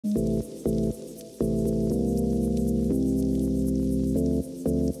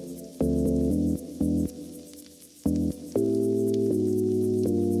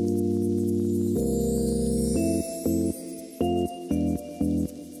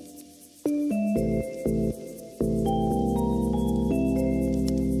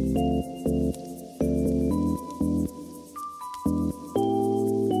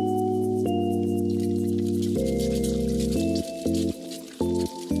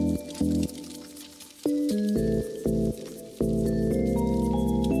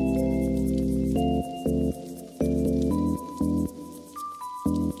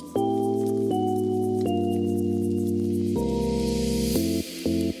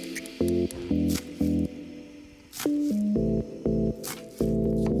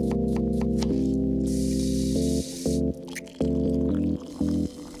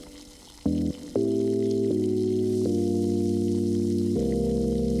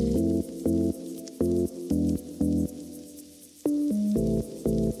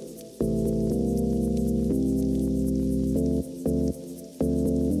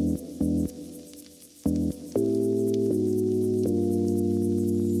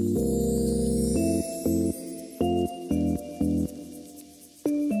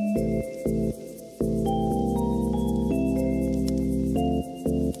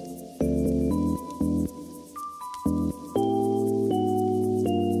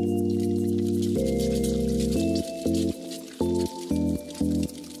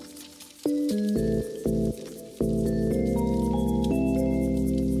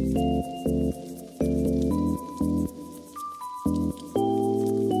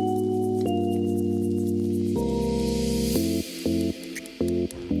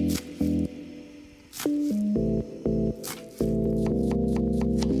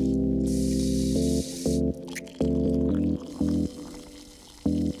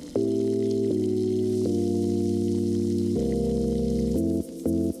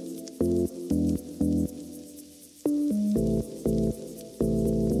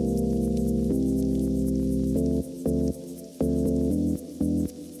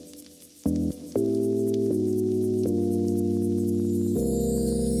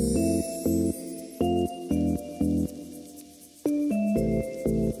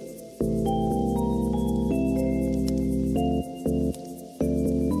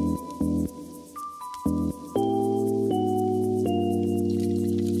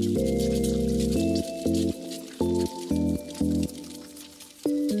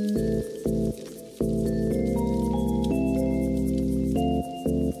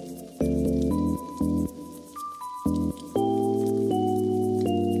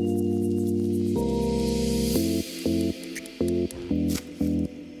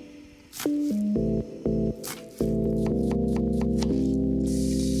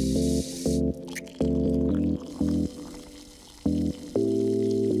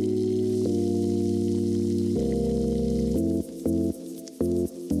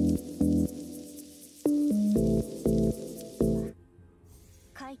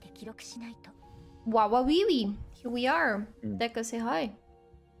Wawawiwi, here we are. Deca, say hi.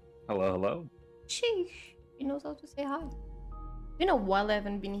 Hello, hello. Sheesh, he knows how to say hi. Been a while I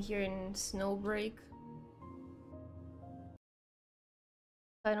haven't been here in SnowBreak.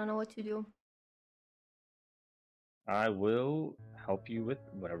 I don't know what to do. I will help you with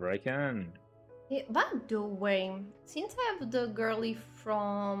whatever I can. Yeah, by the way, since I have the girlie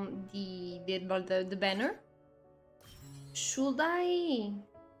from the banner, should I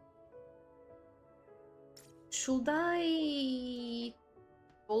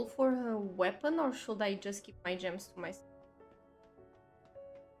go for her weapon or should I just keep my gems to myself?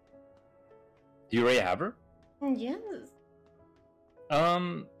 Do you already have her? Yes.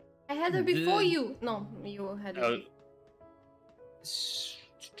 I had her before you. No, you had her.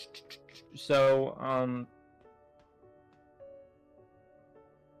 So,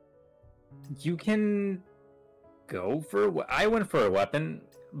 you can go for. I went for a weapon,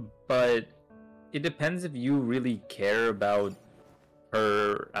 but it depends if you really care about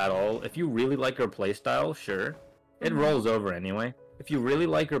her at all. If you really like her playstyle, sure. It rolls over anyway. If you really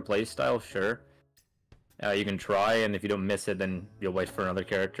like her playstyle, sure. You can try, and if you don't miss it, then you'll wait for another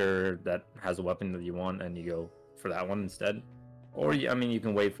character that has a weapon that you want, and you go for that one instead. Or, I mean, you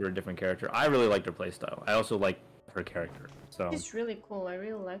can wait for a different character. I really liked her playstyle. I also like her character. So she's really cool. I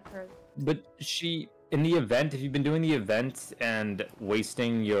really like her. But in the event, if you've been doing the event and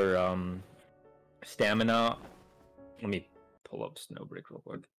wasting your stamina, let me pull up SnowBreak real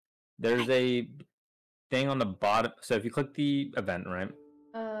quick. There's a thing on the bottom. So if you click the event, right?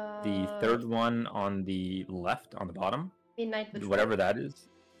 The third one on the left, on the bottom. Midnight Patrol. Whatever that is.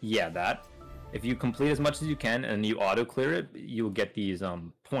 Yeah, that. If you complete as much as you can and you auto clear it, you'll get these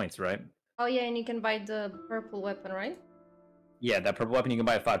points, right? Oh yeah, and you can buy the purple weapon, right? Yeah, that purple weapon you can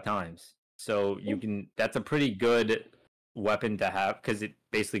buy it 5 times. So you can. That's a pretty good weapon to have because it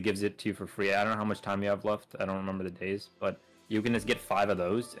basically gives it to you for free. I don't know how much time you have left. I don't remember the days, but you can just get 5 of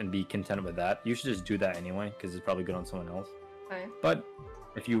those and be content with that. You should just do that anyway because it's probably good on someone else. Okay. But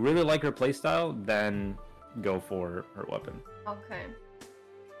if you really like her playstyle, then go for her weapon. Okay.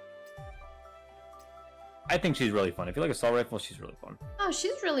 I think she's really fun. If you like assault rifle, she's really fun. Oh,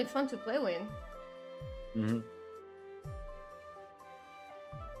 she's really fun to play with. Mm-hmm.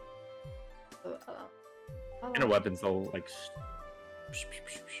 And her weapon's all like.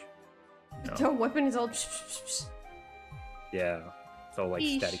 You know? Her weapon is all. Yeah, it's all like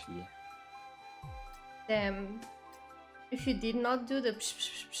staticky. Damn. If you did not do the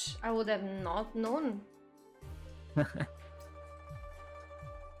I would have not known.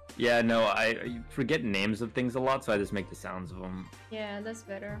 Yeah, no, I forget names of things a lot, so I just make the sounds of them. Yeah, that's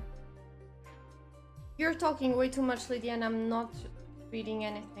better. You're talking way too much, Lydia, and I'm not reading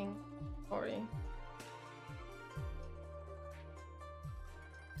anything. Sorry.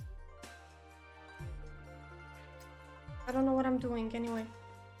 I don't know what I'm doing anyway.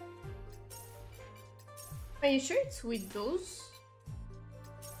 Are you sure it's with those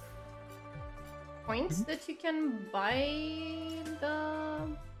points that you can buy the...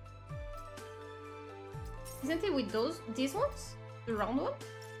 Isn't it with these ones? The round one?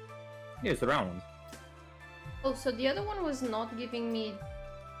 Yeah, it's the round ones. Oh, so the other one was not giving me...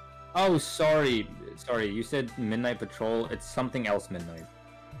 Oh, sorry. Sorry, you said Midnight Patrol. It's something else Midnight.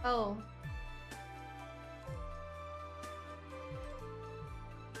 Oh.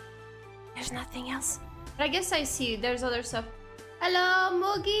 There's nothing else. But I guess I see. There's other stuff. Hello,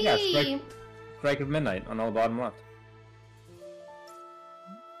 Moogie! Yeah, Strike of Midnight on the bottom left.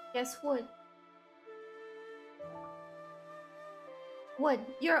 Guess what? What?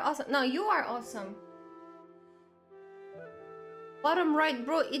 You're awesome. No, you are awesome. Bottom right,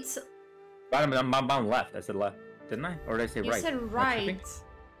 bro. It's... Bottom left. I said left. Didn't I? Or did I say right? You said right.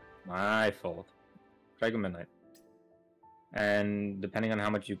 My fault. Strike of Midnight. And depending on how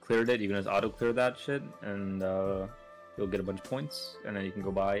much you cleared it, you can just auto clear that shit, and you'll get a bunch of points, and then you can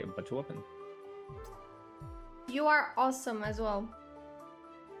go buy a bunch of weapons. You are awesome as well.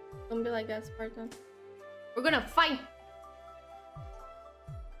 Don't be like that, Spartan. We're gonna fight!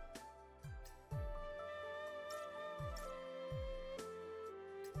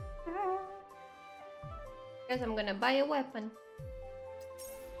 Guess I'm gonna buy a weapon.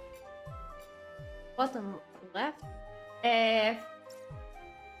 Bottom left.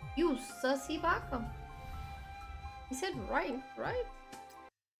 You sussy baka. He said right?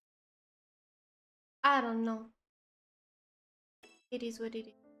 I don't know. It is what it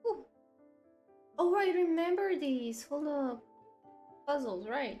is. Ooh. Oh, I remember these. Hold up. Puzzles,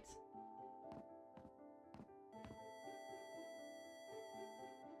 right?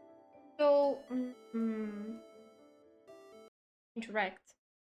 So, interact.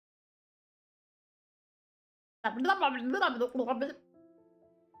 Huh?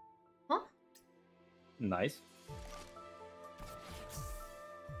 Nice.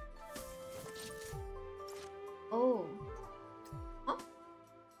 Oh. Huh?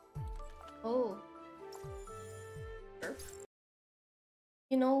 Oh. Sure.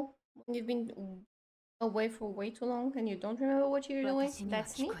 You know, when you've been away for way too long and you don't remember what you're doing,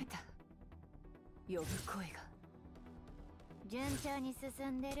 that's me.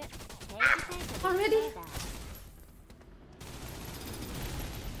 Already?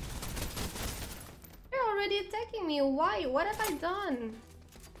 You're already attacking me. Why? What have I done?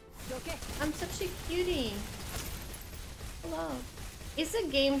 I'm such a cutie. Hello. Is the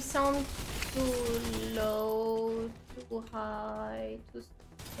game sound too low, too high, too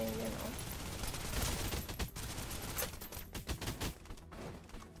something, you know?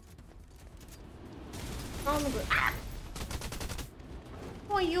 Sound good. Ah!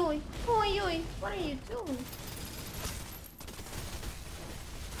 Oi, oi, oi, oi. What are you doing?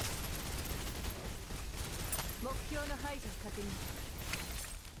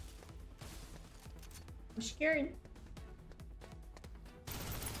 I'm scared.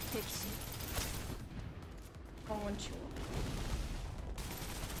 I want you.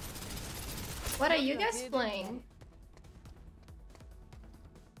 What are you guys playing?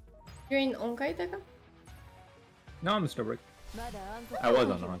 You're in Onkai, Taka? No, I'm SnowBreak. I was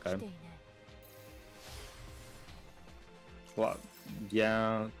on Honkai. Well,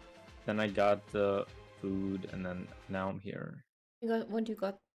 yeah. Then I got the food, and then now I'm here. You got what? You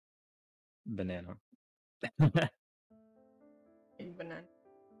got? Banana. Banana.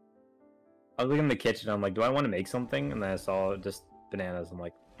 I was looking in the kitchen. I'm like, do I want to make something? And then I saw just bananas. I'm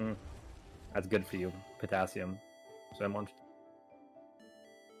like, that's good for you, potassium. So I munched.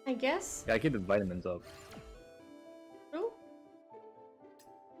 I guess. Yeah, I keep the vitamins up. True.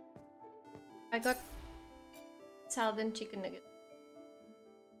 I got salad and chicken nuggets.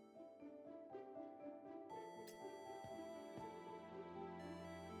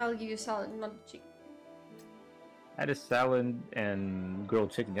 I'll give you salad, not chicken. I had a salad and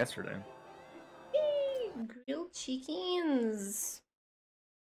grilled chicken yesterday. Yay! Grilled chickens.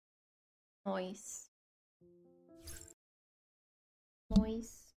 Nice.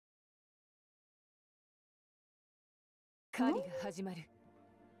 Nice. 狩りが始まる。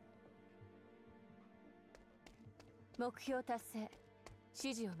目標達成。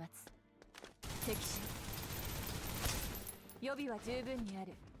指示を待つ。敵手。予備は十分にあ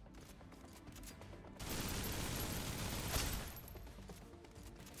る。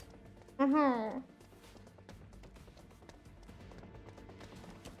Mm-hmm.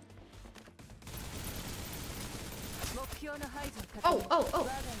 Oh, oh, oh.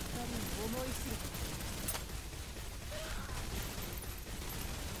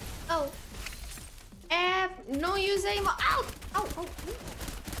 Oh. F, no use aim. Ow! Ow, oh.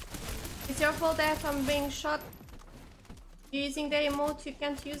 It's your fault, F, I'm being shot. You're using the emote, you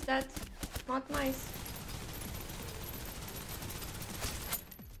can't use that. Not nice.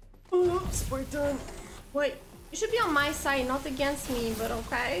 Oops, we're done. Wait, you should be on my side, not against me, but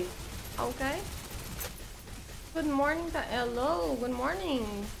okay. Okay. Good morning, hello, good morning.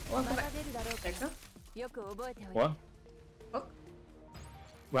 Welcome back. What? Oh.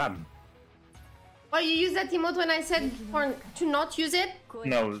 What happened? Oh, you used that emote when I said to not use it?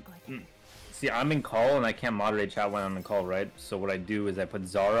 No. See, I'm in call and I can't moderate chat when I'm in call, right? So what I do is I put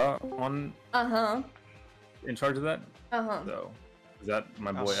Zara on. In charge of that. So, is that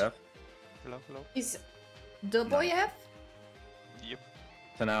my boy F? Hello, hello. Is the boy F? Yep.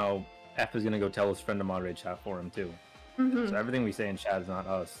 So now F is gonna go tell his friend to moderate chat for him too. So everything we say in chat is not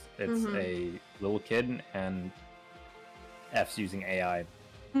us. It's a little kid and F's using AI.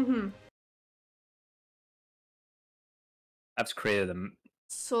 F's created them.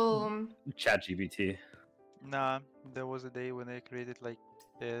 So Chat GPT. Nah, there was a day when I created like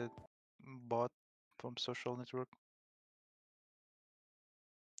a bot from social network.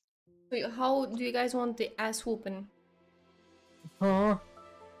 wait, how do you guys want the ass whooping? Huh?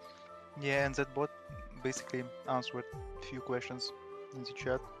 Yeah, and that bot basically answered a few questions in the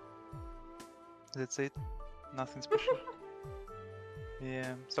chat. That's it. Nothing special.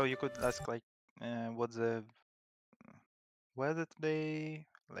 Yeah, so you could ask like, what's the weather today?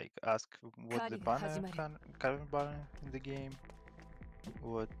 Like ask what the current banner in the game.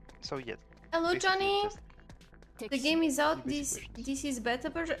 What? So yeah. Hello, Johnny. Just The game is out. basic This is beta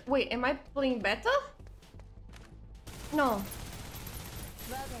version. Wait, am I playing beta? No.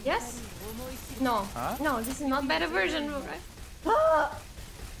 Yes? No. Huh? No, this is not beta version, right? Ah!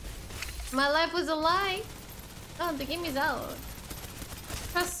 My life was a lie. Oh, the game is out.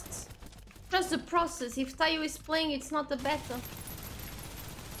 Trust the process. If Tayo is playing, it's not a beta.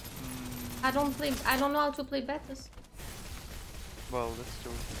 I don't know how to play betas. Well, that's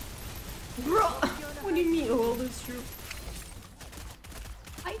true. Bro, what do you mean? Oh, that's true.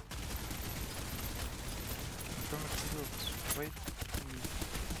 Hi. Wait.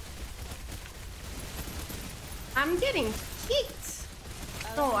 I'm getting kicked.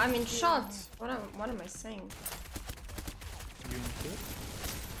 No, I mean shot. What am I saying? You in here?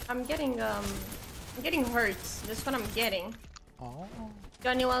 I'm getting hurt. That's what I'm getting. Oh.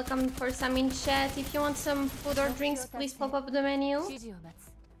 Johnny, welcome for some in chat. If you want some food or drinks, please pop up the menu.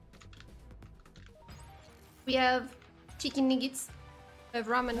 We have chicken nuggets, we have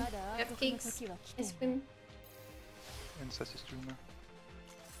ramen, we have cakes, ice cream. And sassy streamer.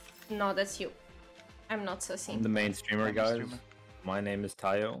 No, that's you. I'm not sassy. I'm the main streamer, guys. My name is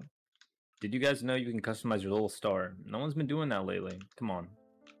Tayo. Did you guys know you can customize your little star? No one's been doing that lately. Come on.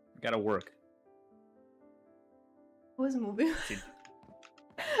 Gotta work. Who's moving?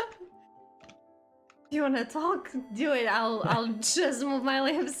 Do you wanna talk? Do it. I'll just move my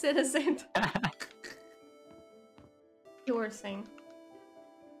lips at the same time. You were saying.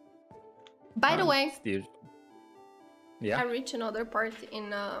 By the way, Steve. Yeah. I reached another part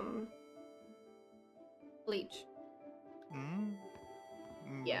in Bleach.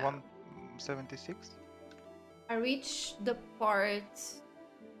 Yeah. 176. I reached the part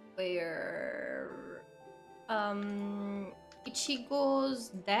where Ichigo's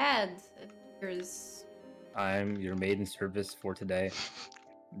dad appears. I'm your maiden service for today.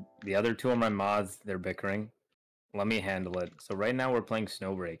 The other two are my mods. They're bickering. Let me handle it. So right now we're playing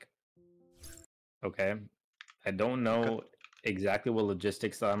SnowBreak. Okay. I don't know exactly what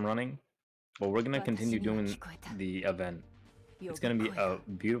logistics I'm running, but we're gonna continue doing the event. It's gonna be a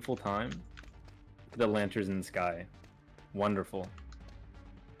beautiful time. The lanterns in the sky. Wonderful.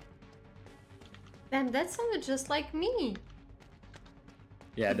 Damn, that sounded just like me.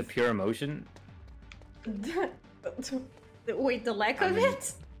 Yeah, the pure emotion. Wait, the lack of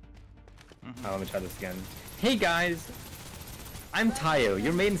it? Let me try this again. Hey guys! I'm Tayo,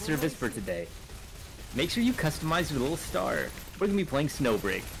 your main service for today. Make sure you customize your little star. We're gonna be playing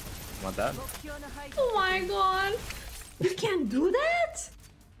SnowBreak. Want that? Oh my god! You can't do that?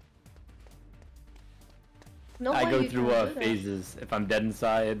 No I way go you through can do that. phases. If I'm dead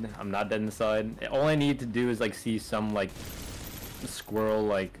inside, I'm not dead inside. All I need to do is like see some like squirrel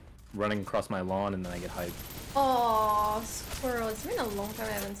like running across my lawn, and then I get hyped. Oh, squirrels. It's been a long time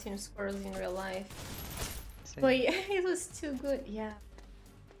I haven't seen squirrels in real life. But yeah, it was too good, yeah.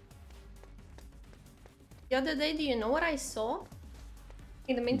 The other day, do you know what I saw?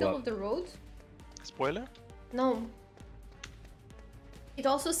 In the middle of the road? Spoiler? No. It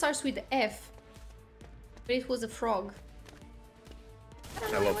also starts with F. But it was a frog.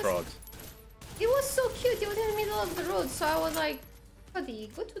 I love frogs. It was so cute. It was in the middle of the road, so I was like, buddy,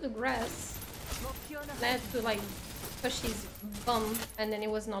 go to the grass. And I had to like push his bum, and then he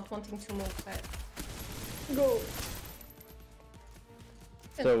was not wanting to move back. Go.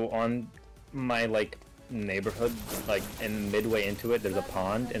 So on my like neighborhood, like in midway into it, there's a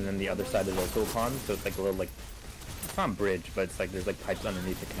pond, and then the other side is also a pond. So it's like a little like, it's not a bridge, but it's like there's like pipes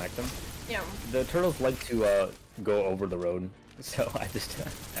underneath to connect them. Yeah. The turtles like to go over the road, so I just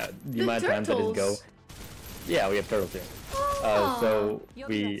the amount of times I just go. Yeah, we have turtles here. So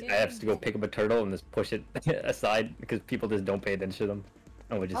I have to go pick up a turtle and just push it aside because people just don't pay attention to them,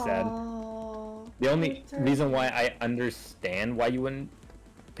 which is sad. The only reason why I understand why you wouldn't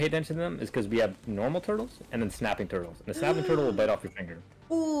pay attention to them is because we have normal turtles and then snapping turtles. And the snapping turtle will bite off your finger.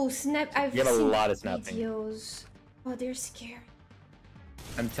 Ooh, snap! I've seen a lot of snapping videos. Oh, they're scary.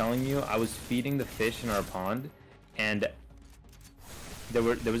 I'm telling you, I was feeding the fish in our pond, and there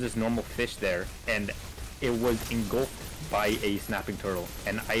was this normal fish there, and it was engulfed by a snapping turtle,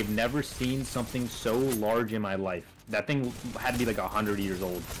 and I've never seen something so large in my life. That thing had to be like 100 years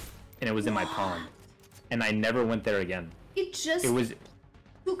old, and it was in my pond, and I never went there again. It's the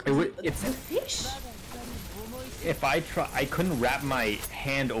fish. If I couldn't wrap my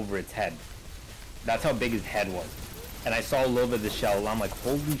hand over its head. That's how big his head was. And I saw a little bit of the shell, and I'm like,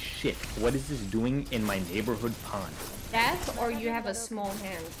 holy shit, what is this doing in my neighborhood pond? That, or you have a small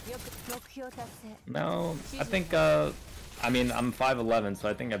hand? No, I think, I mean, I'm 5'11", so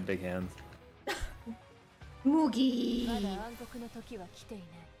I think I have big hands. Moogie!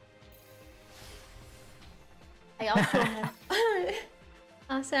 I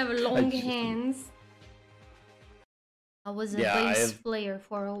also have long hands. I was a bass player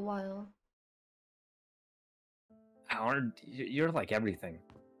for a while. You're like everything.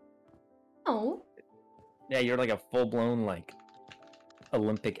 No. Yeah, you're like a full-blown like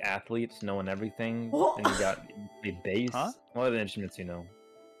Olympic athlete, knowing everything, and you got the bass. Huh? What are the instruments you know?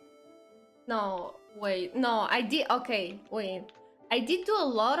 No, wait, no, I did. Okay, wait, I did do a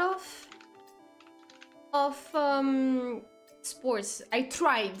lot of sports. I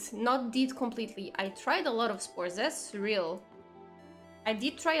tried, not did completely. I tried a lot of sports. That's real. I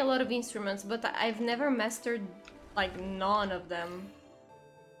did try a lot of instruments, but I've never mastered like none of them.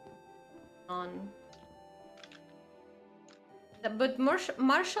 None. But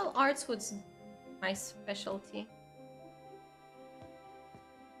martial arts was my specialty.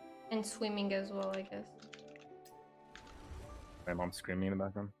 And swimming as well, I guess. My mom's screaming in the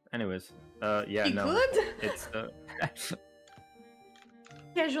background. Anyways, yeah, You no. good? It's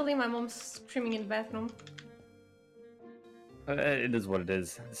Casually, my mom's screaming in the bathroom. it is what it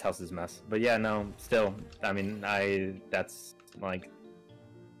is. This house is a mess. But yeah, no, still, I mean, that's like,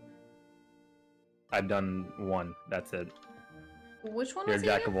 I've done one. That's it. Which one You're was a it?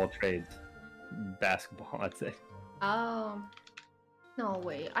 jack of all trades. Basketball, that's it. Oh. No,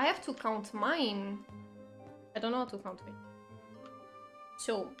 wait. I have to count mine. I don't know how to count it.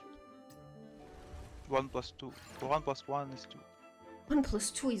 So. 1 plus 2. 1 plus 1 is 2. 1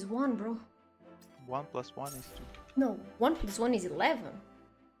 plus 2 is 1, bro. 1 plus 1 is 2. No, 1 plus 1 is 11.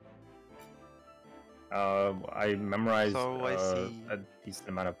 I memorized So I see. a decent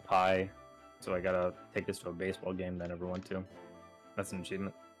amount of pi, so I gotta take this to a baseball game that I never went to. That's an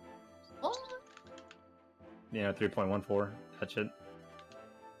achievement. Oh. You know, 3.14, that shit.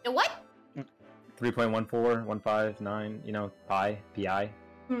 The what? 3.14, 159, pi, pi.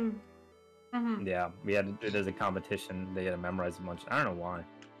 Mm-hmm. Yeah, we had it as a competition. They had to memorize a bunch. I don't know why.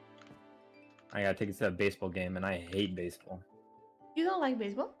 I got tickets to a baseball game, and I hate baseball. You don't like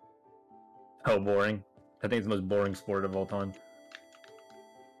baseball? How boring. I think it's the most boring sport of all time.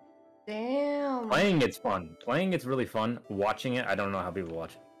 Damn. Playing it's fun. Playing it's really fun. Watching it, I don't know how people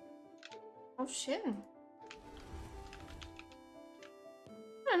watch it. Oh shit.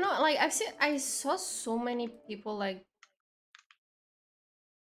 I don't know, like I saw so many people like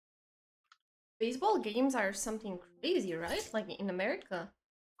baseball games are something crazy, right? Like in America.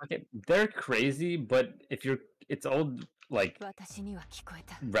 Okay, they're crazy, but it's all like 私には聞こえ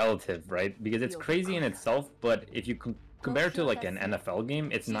た relative, right? Because it's crazy in itself, but if you compare it to like an NFL game,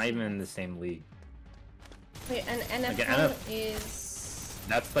 it's not even in the same league. Wait, an Like NFL is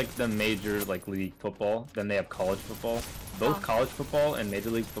That's like the major like league football. Then they have college football. Both college football and Major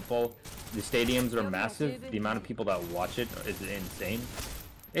League Football, the stadiums are massive. The amount of people that watch it is insane.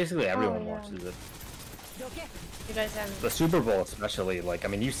 Basically, everyone yeah. watches it. you guys have The Super Bowl, especially, like, I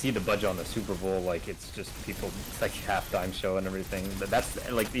mean, you see the budget on the Super Bowl, like, it's just people, it's like halftime show and everything. But that's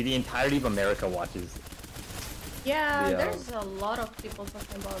like the entirety of America watches. yeah, the, there's a lot of people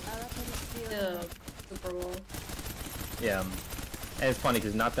talking about the Super Bowl. Yeah, and it's funny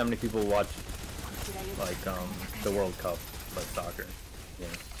because not that many people watch like the World Cup, like soccer. Yeah.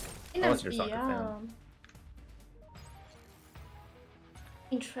 Unless you're a soccer fan.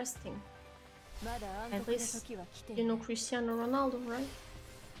 Interesting. まだ暗 At 黒の least 時は来て you know Cristiano Ronaldo, right?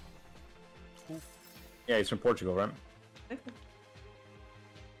 Yeah, he's from Portugal, right?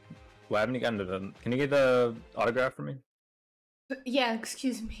 Well, haven't you gotten to the... Can you get the autograph for me? Yeah,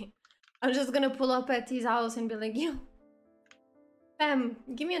 excuse me. I'm just gonna pull up at his house and be like, yo, Pam,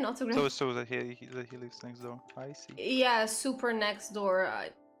 give me an autograph. So that he lives next door. I see. Yeah, super next door.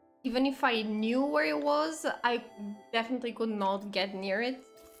 Even if I knew where it was, I definitely could not get near it.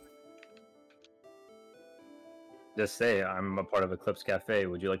 Just say, I'm a part of Eclipse Cafe.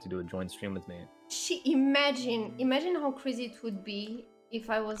 Would you like to do a joint stream with me? Imagine how crazy it would be if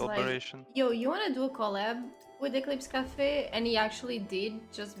I was like, Collaboration. yo, you wanna do a collab with Eclipse Cafe? And he actually did,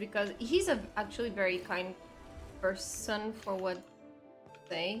 just because he's actually very kind person for what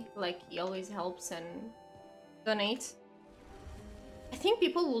say. Like, he always helps and donates. I think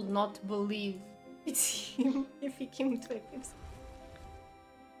people would not believe it's him if he came to Eclipse.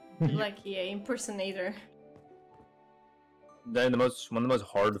 Like, yeah, impersonator. Then one of the most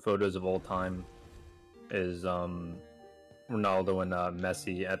hard photos of all time is Ronaldo and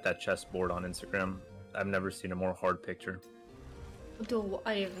Messi at that chessboard on Instagram. I've never seen a more hard picture. Though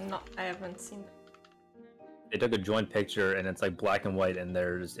I haven't seen that. They took a joint picture and it's like black and white and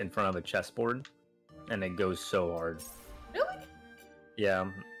there's in front of a chessboard and it goes so hard. Really?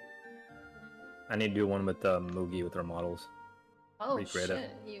 Yeah. I need to do one with Mugi with our models. Oh Recreate shit!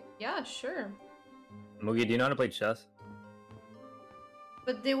 it. Yeah, sure. Mugi, do you know how to play chess?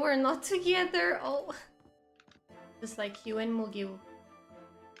 But they were not together. Oh, just like you and Mugi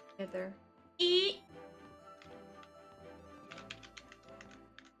together.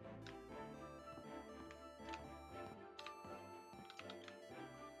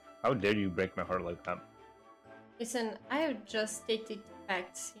 How dare you break my heart like that? Listen, I have just stated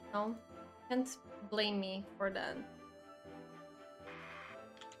facts. You know, can't blame me for that.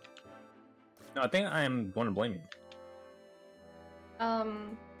 No, I think I am going to blame you.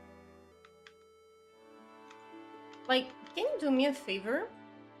 Like, can you do me a favor?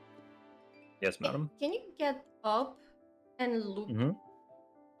 Yes, madam. Can you get up and look Mm-hmm.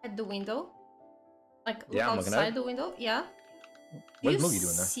 at the window? Like, look Yeah, I'm looking at outside it. the window? Yeah? What Do is you Mugi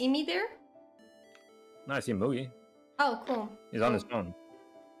doing there? see me there? No, I see Mugi. Oh, cool. He's on his phone.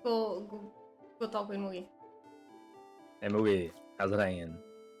 Go talk with Mugi. Hey Mugi, how's it hanging?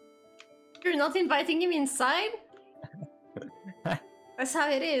 You're not inviting him inside? That's how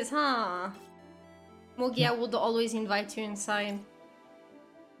it is, huh? Mugi, I would always invite you inside.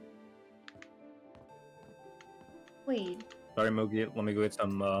 Wait. Sorry, Mugi. Let me go get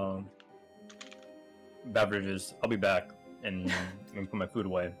some beverages. I'll be back and I'm gonna put my food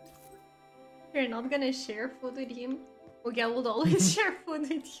away. You're not gonna share food with him? Mugi, I would always share food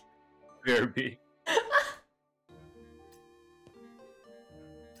with you. BRB.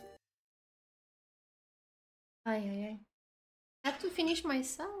 Ay. I have to finish my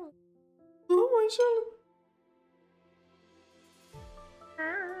salad. Oh, my salad.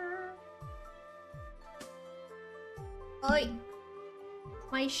 Oi!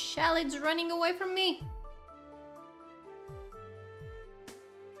 My shallot's running away from me.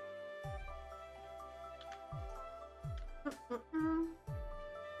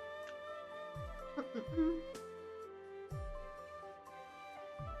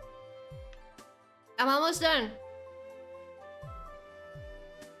 I'm almost done.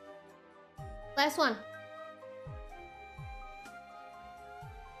 Last one.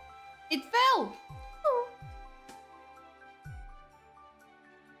 It fell. Oh.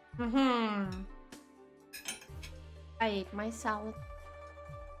 I ate my salad.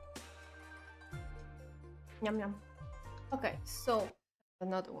 Yum yum. Okay, so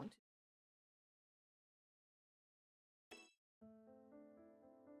another one.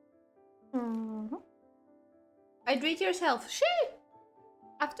 Hydrate yourself. Shit!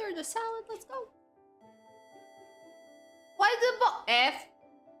 After the salad, let's go. Why the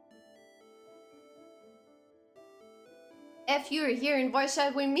F, you're here in voice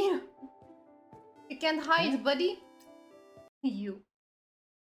chat with me. You can't hide, buddy. You.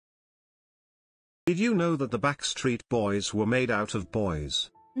 Did you know that the Backstreet Boys were made out of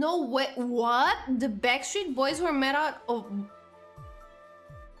boys? No way. What? The Backstreet Boys were made out of...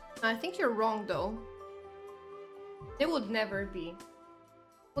 I think you're wrong, though. They would never be.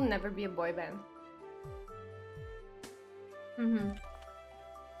 Would never be a boy band.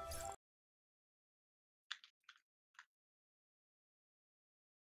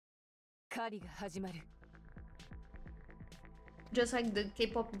 Just like the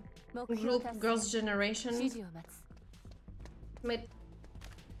K-pop group Girls' Generation made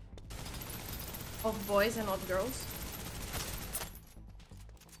of boys and not girls.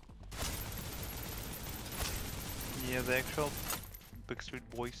 Yeah, the actual Backstreet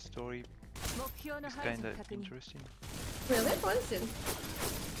Boys story is kinda interesting. Really? What is it?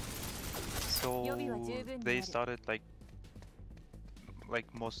 So they started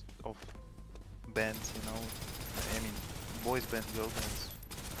like most of bands, you know. I mean, boys band, girl bands.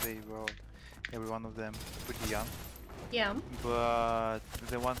 They were every one of them pretty young. Yeah. But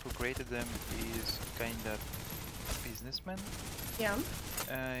the one who created them is kinda a businessman. Yeah.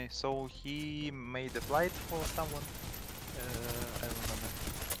 So he made a flight for someone. I don't remember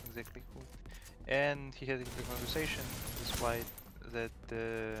exactly who. And he had a conversation this flight that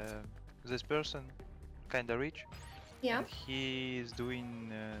this person kinda rich. Yeah. And he is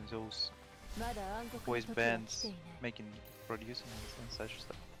doing those boys bands, producing and such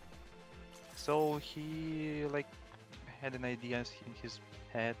stuff. So he like had an idea in his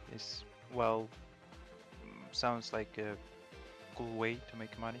head. Is well, sounds like a cool way to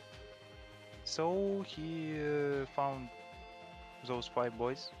make money. So he found those 5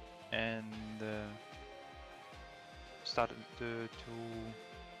 boys and started to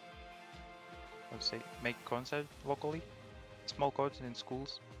let's say make concerts locally, small concerts in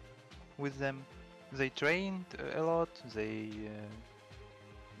schools with them. They trained a lot. They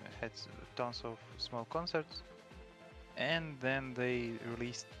had tons of small concerts, and then they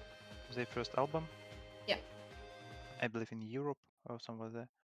released their first album. Yeah. I believe in Europe or somewhere there.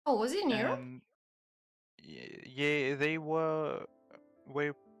 Oh, was it in Europe? Yeah, they were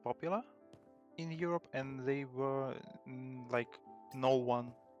very popular in Europe, and they were like no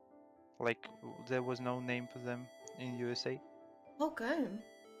one, like there was no name for them in USA. Okay.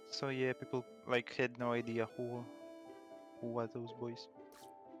 So yeah, people like had no idea who were those boys.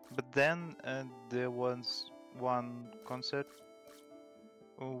 But then there was one concert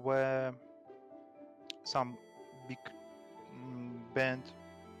where some big band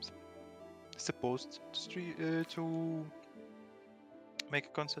supposed to make a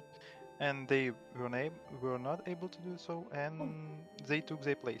concert, and they were not able to do so, and they took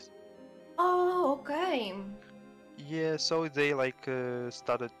their place. Oh, okay. Yeah, so they like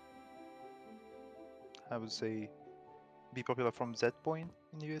started, I would say, be popular from that point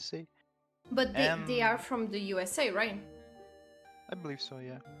in USA. But they are from the USA, right? I believe so,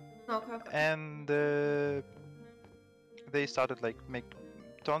 yeah. Okay. And they started like make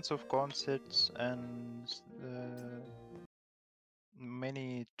tons of concerts and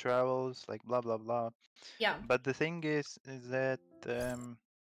many travels, like blah blah blah. Yeah. But the thing is that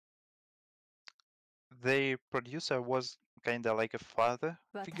their producer was kind of like a father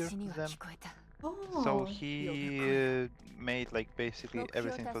figure to them. Oh. So he made like basically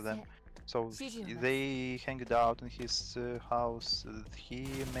everything for them. So they hanged out in his house.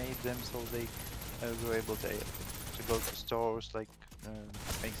 He made them so they were able to go to stores, like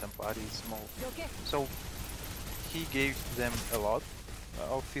make some parties, small. So he gave them a lot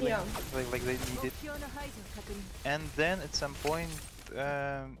of feeling, like they needed. And then at some point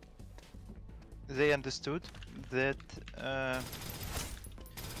they understood that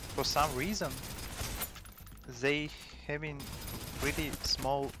for some reason they having really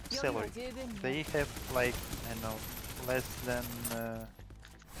small salary. They have like, I don't know, less than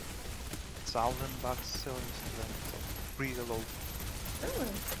 $1,000 salary, so pretty low.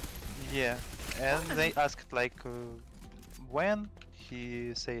 Really? Yeah, and they asked like when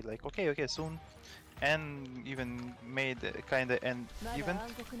he said like, okay, soon, and even made kind of an まだ event 暗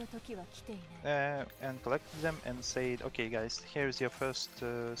黒の時は来ていない and collected them and said, okay guys, here's your first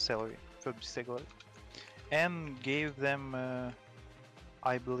salary, first salary, and gave them,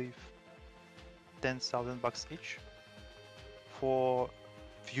 I believe, 10,000 bucks each for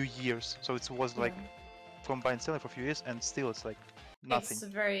few years. So it was like combined salary for a few years, and still it's like nothing. It's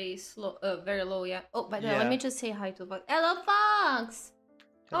very slow, very low, yeah. Oh, by the way, let Yeah. me just say hi to Fox. Hello, Fox!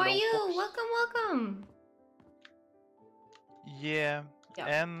 How are Hello, you? Fox. Welcome. Yeah, Yeah.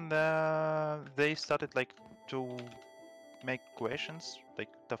 and they started like to make questions, like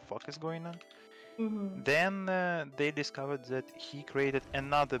the fuck is going on. Mm-hmm. Then they discovered that he created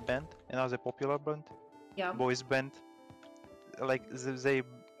another band, another popular band, Yeah. boys band, like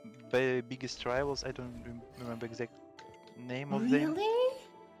they biggest rivals. I don't remember exact name of them. Really?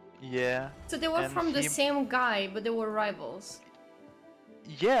 Yeah. So they were And from the he- same guy, but they were rivals.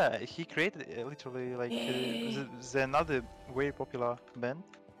 Yeah, he created literally like the another very popular band.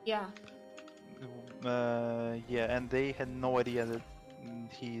 Yeah. Yeah, and they had no idea that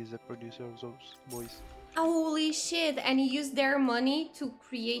he is a producer of those boys. Holy shit! And he used their money to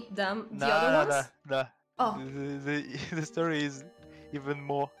create them, the Nah, other nah, ones? nah. Oh. The story is even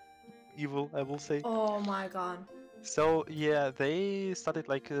more evil, I will say. Oh my god. So yeah, they started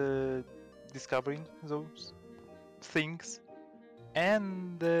like discovering those things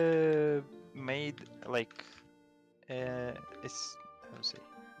and made like how to say,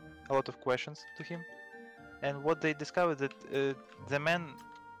 a lot of questions to him. And what they discovered that the man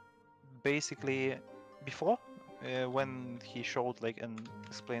basically before when he showed like and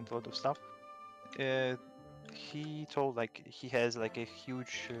explained a lot of stuff, he told like he has like a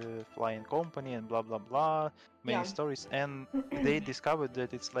huge flying company and blah blah blah, many Yeah. stories, and they discovered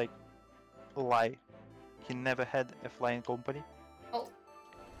that it's like a lie. He never had a flying company. Oh.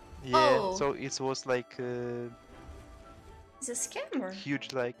 Yeah, Oh. so it was like He's a scammer.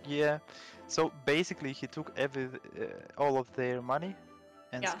 huge, like yeah. So basically, he took all of their money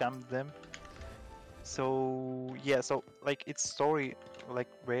and Yeah. scammed them. So yeah, so like it's story like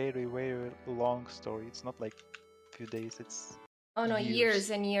very long story. It's not like few days. It's Oh no, years. years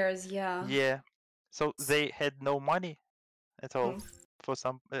and years, yeah. Yeah. So they had no money at all Mm. for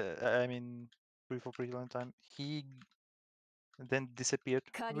some. I mean, for a pretty long time. He then disappeared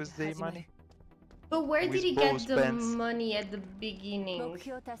with the money. But where did With he both get the bands. money at the beginning 目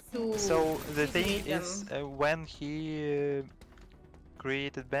標達成 to So the thing create them? is, when he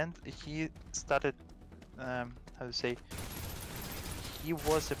created band, he started, how to say, he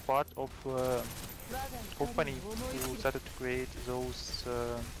was a part of company who started to create those,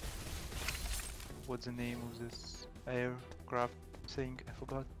 what's the name of this aircraft thing? I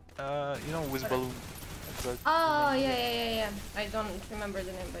forgot. You know, with What? balloon. I forgot the Oh, name. yeah. I don't remember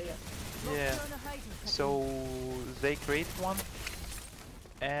the name, but yeah. Yeah. So they created one,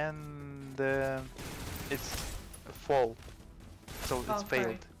 and it's a fall. So it's Okay.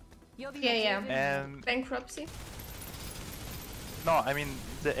 failed. Yeah. And Bankruptcy? no, I mean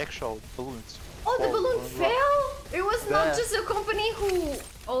the actual balloons. Oh, the fall balloon on rock. fell? It was not Yeah. just a company who...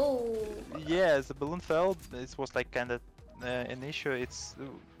 Oh. Yeah, the balloon fell. It was like kind of an issue. It's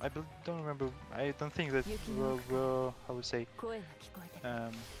don't remember. I don't think that were how to say 声が聞こえて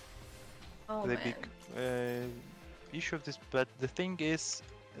Oh, the man. big issue of this. But the thing is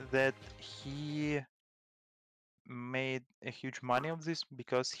that he made a huge money of this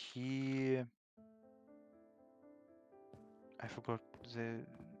because I forgot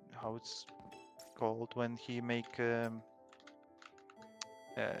how it's called when he make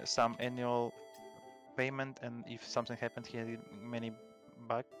some annual payment, and if something happened he had many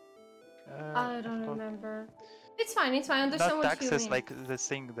back. I don't forgot. remember. It's fine. I understand Not what you taxes, mean. like the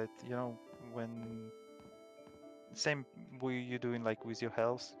thing that when same way you doing like with your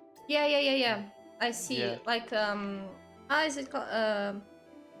health. Yeah. I see. Yeah. Like, is it called,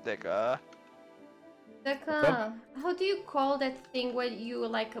 Like like, What's up? how do you call that thing when you,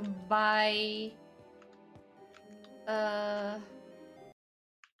 like, buy,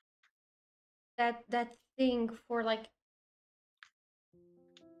 that thing for, like,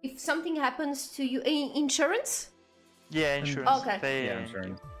 if something happens to you, insurance? yeah, insurance. Okay. They, Yeah,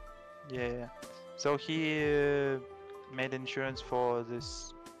 insurance. Yeah. So he made insurance for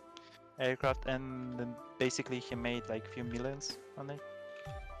this aircraft, and then basically he made like few millions on it.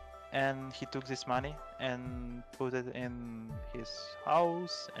 And he took this money and put it in his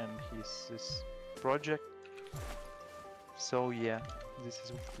house and his project. So yeah, this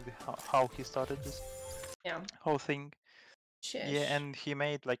is how he started this Yeah. whole thing. Shit. Yeah, and he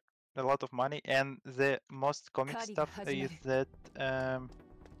made like a lot of money, and the most comic stuff is that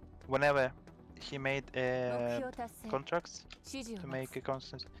whenever he made contracts to make a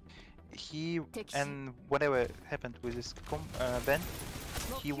constant, and whatever happened with this band,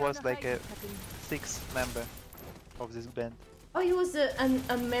 he was like a sixth member of this band. Oh, he was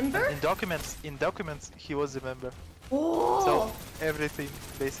a member? In documents, he was a member. Oh! So everything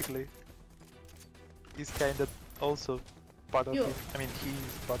basically is kind of also part of it. I mean,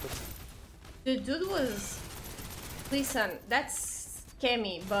 he's part of it. The dude was... Listen, that's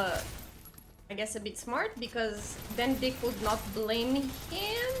scammy, but I guess a bit smart, because then they could not blame him?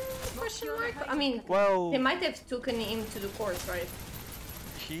 Question mark? I mean, well, they might have taken him to the court, right?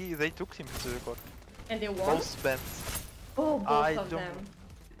 They took him to the court. And they won? Both bands. Oh, both of them.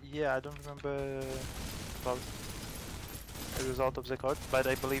 Yeah, I don't remember about the result of the court, but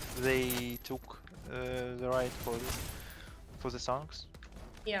I believe they took the right for the songs.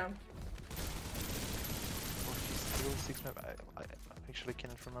 Yeah. Or he's still six member. I actually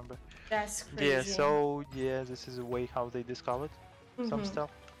cannot remember. That's crazy. Yeah, so yeah, this is a way how they discovered some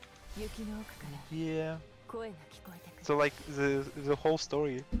stuff. Yeah. So like the whole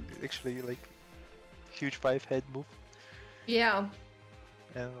story actually like huge 5-head move. Yeah.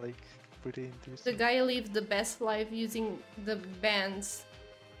 And like pretty interesting. The guy lived the best life using the bands.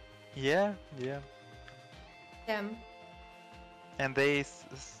 Yeah, yeah. Damn. And they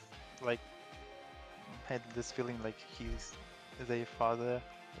like had this feeling like he's their father.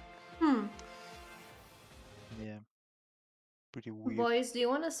 Hmm. Yeah. Pretty weird. Boys, do you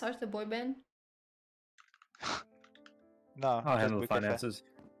want to start a boy band? No, I'll just handle the Boy Cafe. finances.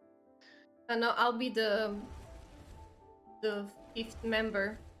 No, I'll be the fifth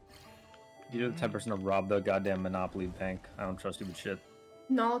member. You're the type of person to rob the goddamn Monopoly bank. I don't trust you with shit.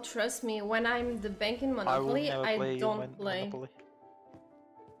 No, trust me. When I'm the bank in Monopoly, I don't play. Monopoly.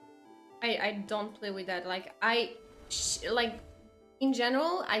 I don't play with that. Like like in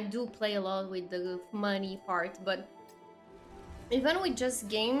general, I do play a lot with the money part, but even with just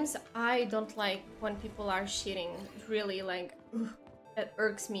games, I don't like when people are cheating. Really, like that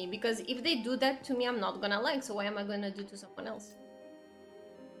irks me, because if they do that to me, I'm not gonna like. So why am I gonna do to someone else?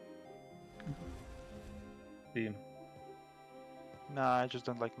 Nah, I just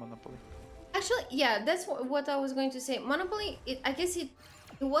don't like Monopoly. Actually, yeah, that's what I was going to say. Monopoly, I guess it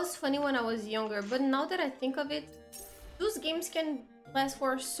was funny when I was younger, but now that I think of it, those games can last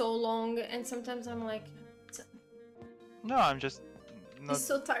for so long, and sometimes I'm like, No, I'm just not. it's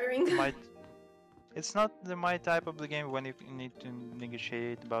so tiring. It's not my type of the game when you need to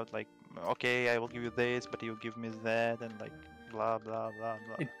negotiate about like, okay, I will give you this, but you give me that, and like blah blah blah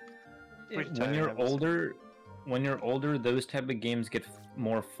blah. When you're older, those type of games get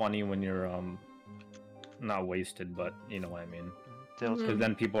more funny when you're not wasted, but you know what I mean. Because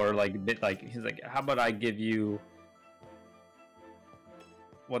then people are like, he's like, how about I give you,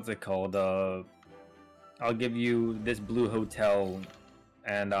 what's it called? I'll give you this blue hotel,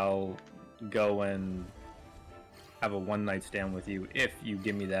 and I'll go and have a one-night stand with you if you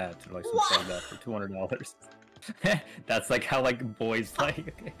give me that, or like something like that, for $200. That's like how like boys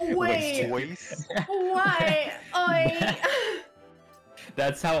like. Wait. Why? Oi.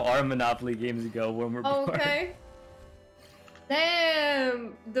 That's how our Monopoly games go when we're bored. Okay.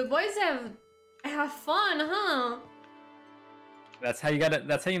 Damn, the boys have fun, huh? That's how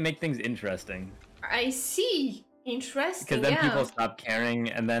you make things interesting. I see. Interesting. Because then people stop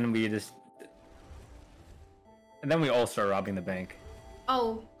caring, and then we all start robbing the bank.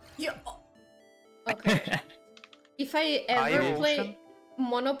 Oh, yeah. Okay. If I ever play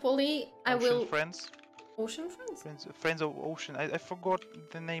Monopoly, I will. Friends. Ocean Friends. Friends of Ocean. I forgot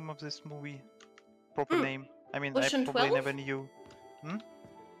the name of this movie. Proper name. I mean, Ocean I probably 12? never knew.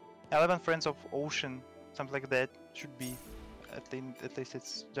 11 Friends of Ocean, something like that should be. At least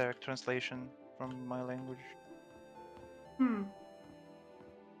it's direct translation from my language.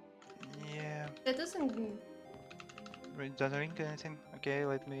 Yeah. That doesn't. It doesn't ring anything. Okay,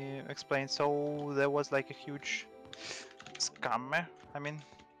 let me explain. So there was like a huge scammer. I mean,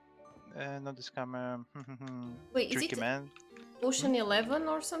 not the scammer. Wait, is tricky it man. Ocean 11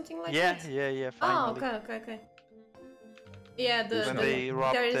 or something like Yeah, that? yeah. Oh, Finally. okay. Yeah, When they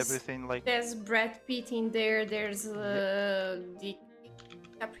robbed everything, like there's Brad Pitt in there. There's DiCaprio.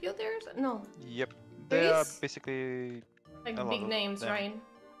 There's no. Yep. There They are is? basically Like a lot big of names, them. right?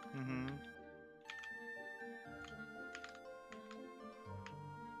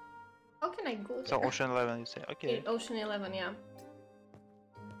 How can I go there? So Ocean 11, you say? Okay. Ocean 11, yeah.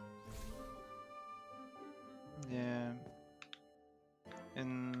 Yeah.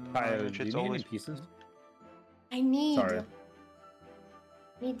 In Do language, you it's need always any pieces? I need. Sorry.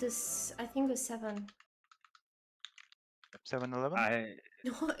 Need this. I think the 7. 7-Eleven?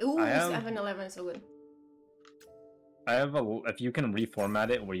 Ooh, I have- 7-Eleven is so good. I have a. If you can reformat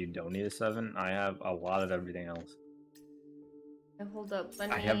it where you don't need a 7, I have a lot of everything else. Hold up,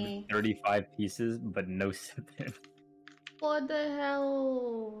 let I have me... 35 pieces, but no 7. What the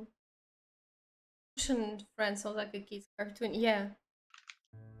hell? Ocean Friends sounds like a kid's cartoon. Yeah.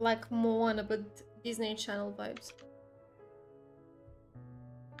 Like Moana, but Disney Channel vibes.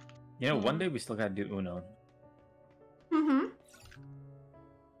 You know, one day we still gotta do Uno. Mm-hmm.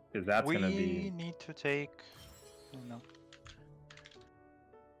 Because that's we gonna be... need to take, you know,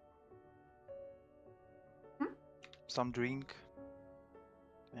 some drink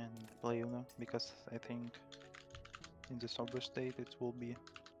and play Uno, because I think in the sober state it will be...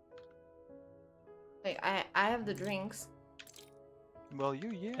 Wait, I have the drinks. Well,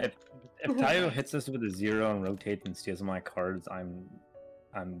 yeah. If Tayo hits us with a 0 and rotates and steals my cards, I'm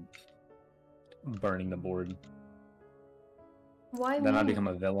burning the board. Why Then I me? become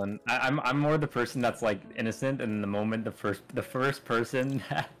a villain. I'm more the person that's like innocent, and in the moment the first person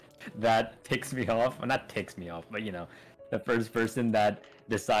that ticks me off, well, not ticks me off, but you know, the first person that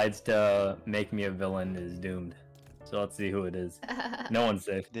decides to make me a villain is doomed. So let's see who it is. No one's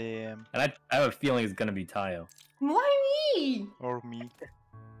safe. Damn. And I have a feeling it's gonna be Tayo. Why me? Or me.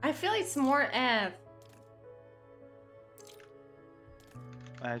 I feel it's more F.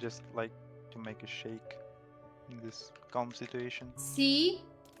 I just like to make a shake in this calm situation. See?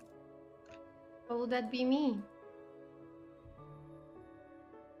 How would that be me?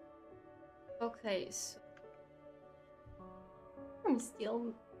 Okay, so... I'm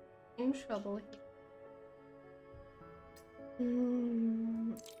still in trouble here.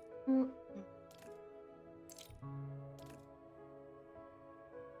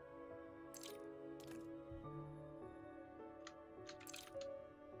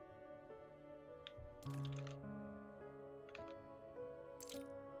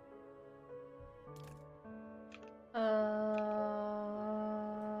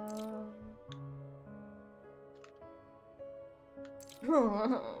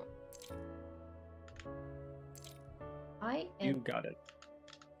 I am... You got it.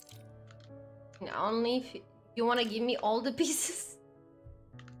 Only if you want to give me all the pieces.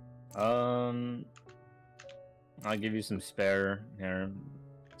 I'll give you some spare here,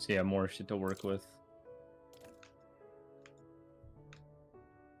 so you have more shit to work with.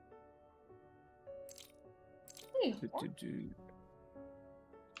 Hey,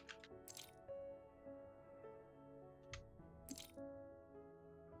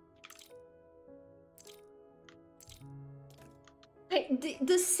 Hey,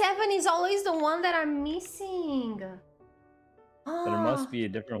 the 7 is always the one that I'm missing. There Ah, must be a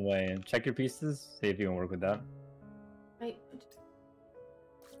different way. Check your pieces, see if you can work with that. I-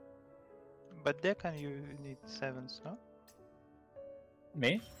 But Decan, you need 7s, no?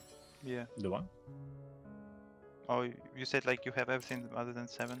 Me? Yeah. The one? Oh, you said like you have everything other than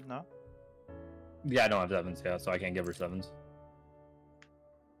 7, no? Yeah, I don't have 7s, yeah, so I can't give her 7s.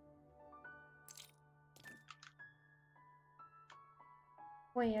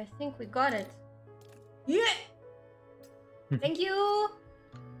 Wait, I think we got it. Yeah! Thank you!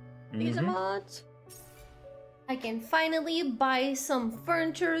 Thank you so much! I can finally buy some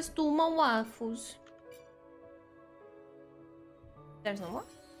furnitures to my waifus. There's no more?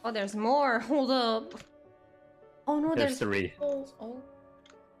 Oh, there's more! Hold up! Oh no, There's there's 3. holes. Oh.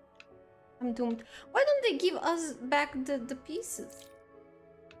 I'm doomed. Why don't they give us back the pieces?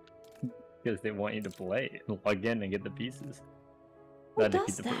 Because they want you to play. Log in and get the pieces. Who That does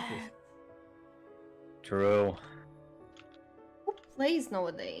defeats the that? purpose. True. Who plays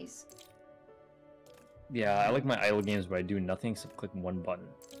nowadays? Yeah, I like my idle games where I do nothing except click one button.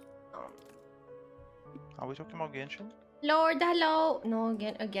 Are we talking about Genshin? Lord, hello! No,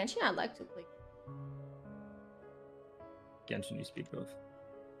 again, Genshin I'd like to play. Genshin you speak of.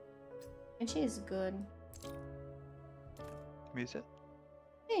 Genshin is good. Is it?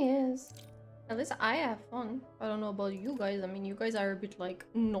 It is. At least I have fun. I don't know about you guys. I mean, you guys are a bit like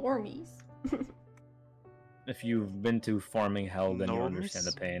normies. If you've been to farming hell, then you Normies? understand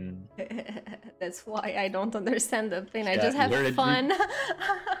the pain. That's why I don't understand the pain. I Yeah, just have you're- fun.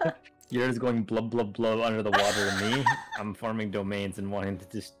 You're just going blub blub blub under the water, and me, I'm farming domains and wanting to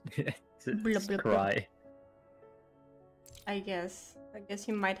just, Blub, just blub, cry. I guess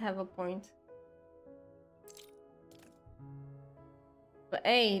you might have a point. But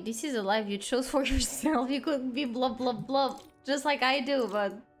hey, this is a life you chose for yourself. You could be blub blub blub just like I do,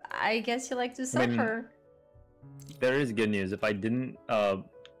 but I guess you like to suffer. There is good news. If I didn't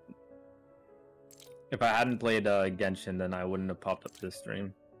If I hadn't played Genshin, then I wouldn't have popped up this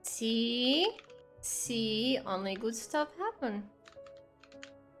stream. See, only good stuff happen.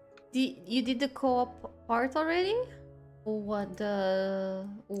 You did the co-op part already? What, the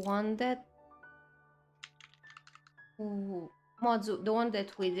one that... Modzu, the one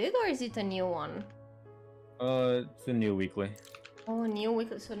that we did, or is it a new one? It's a new weekly. Oh, new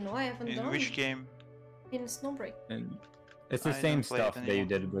weekly, so no, I haven't done. In which game? In SnowBreak. And it's the I same don't play it stuff that you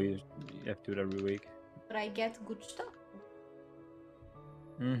anymore. did, but you have to do it every week. But I get good stuff.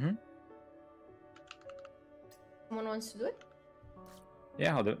 Mm-hmm. Someone wants to do it?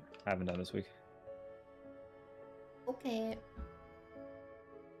 Yeah, I'll do it. I haven't done this week. Okay.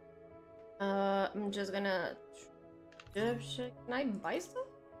 I'm just gonna... Can I buy stuff?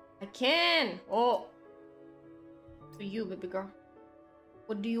 I can! Oh! To you, baby girl.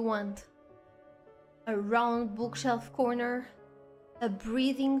 What do you want? A round bookshelf corner? A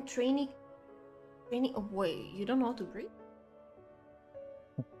breathing training... Oh, wait, you don't know how to breathe?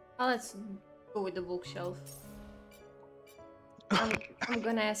 Oh, let's go with the bookshelf. I'm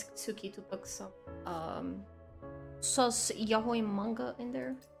gonna ask Tsuki to put some sauce yaoi manga in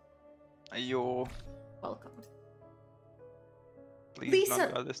there. Yo, Welcome. please Lisa.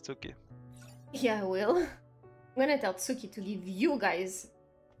 not other Stuki. Yeah, I will. I'm gonna tell Tsuki to give you guys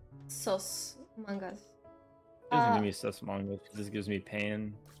sauce mangas. It doesn't give me sus manga. It just gives me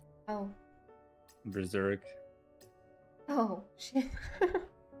pain, Oh. berserk. Oh, shit.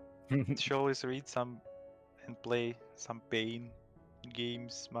 She always read some and play some pain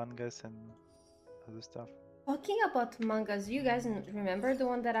games, mangas, and other stuff. Talking about mangas, you guys remember the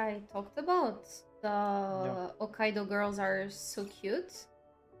one that I talked about? The Hokkaido girls are so cute.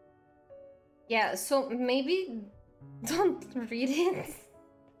 Yeah, so maybe don't read it.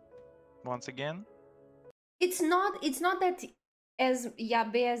 Once again, It's not that as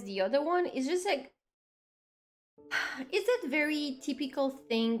yabe as the other one. It's just like it's that very typical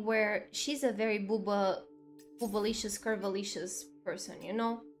thing where she's a very boobalicious, curvilicious person, you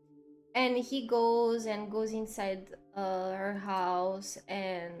know? And he goes inside her house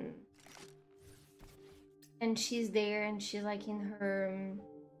and she's there and she's like in her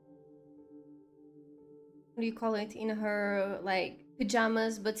what do you call it, in her like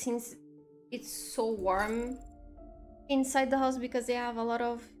pajamas, but since it's so warm inside the house because they have a lot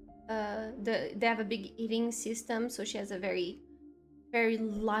of they have a big heating system, so she has a very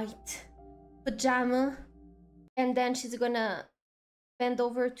light pajama, and then she's gonna bend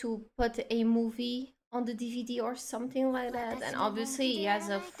over to put a movie on the DVD or something like that, and obviously he has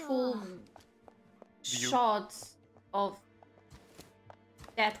a full shot of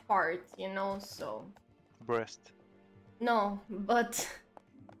that part, you know, so breast. no, but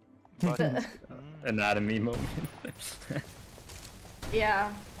But, Anatomy moment.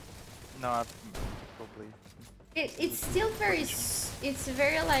 yeah, no, probably. it's still very it's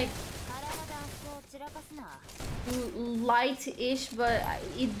very like light-ish, but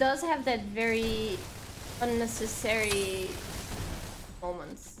it does have that very unnecessary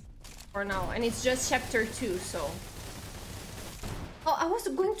moments for now, and it's just chapter 2, so oh, I was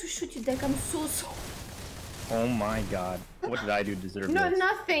going to shoot you, Deck. I'm so sorry. Oh my god. What did I do to deserve No, this?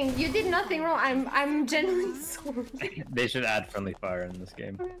 nothing. You did nothing wrong. I'm genuinely sorry. They should add friendly fire in this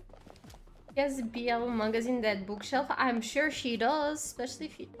game. Yes, BL mangas in that bookshelf. I'm sure she does, especially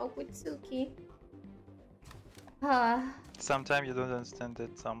if you talk with Suki. Sometimes you don't understand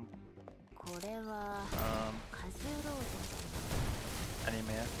that some anime,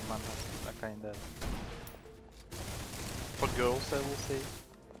 mangas are kinda for girls, I will say.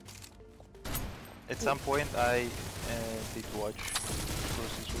 At some point I did watch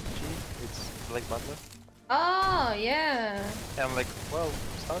Versus with G, it's Black Butler. Oh, yeah. And I'm like, well,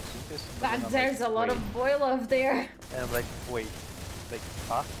 sounds interesting. But But then I'm there's like, a lot wait. of boy love there. And I'm like, wait, like,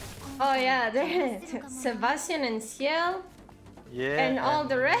 huh? Oh, yeah, there's Sebastian and Ciel Yeah. and all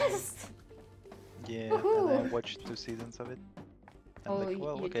the rest. Yeah, Woohoo. and I watched 2 seasons of it. I'm Oh, like,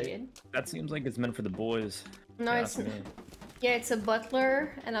 well, you okay. did? That seems like it's meant for the boys. No, Yeah, it's for me. yeah, it's a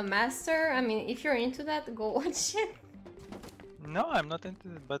butler and a master. I mean, if you're into that, go watch it. No, I'm not into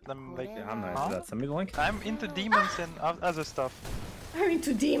it, but I'm like, Yeah, I'm not huh? into that. Send me the link. I'm into demons and other stuff. I'm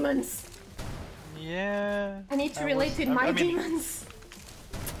into demons. Yeah. I need to I relate was- with I my mean, demons.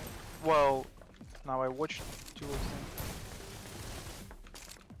 Well, now I watched 2 of them.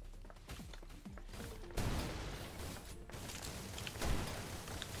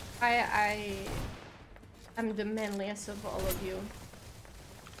 I'm the manliest of all of you.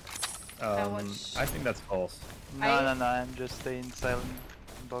 I think that's false. No, I- no, no, I'm just staying silent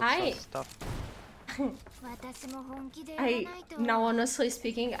about I- some stuff. Now honestly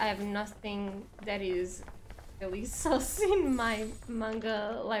speaking, I have nothing that is really sus in my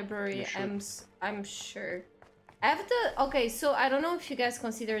manga library. I'm sure. I have the okay, so I don't know if you guys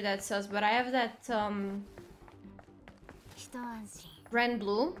consider that sus, but I have that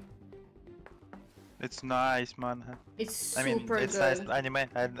GrandBlue. It's nice manhwa. It's super I mean, it's good. nice anime.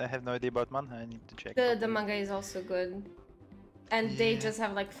 I have no idea about manhwa. I need to check. The manga is also good. And they just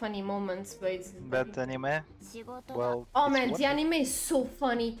have like funny moments, but it's But anime, well. oh man, the anime is so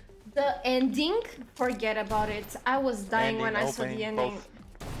funny. The ending, forget about it. I was dying when I saw the ending.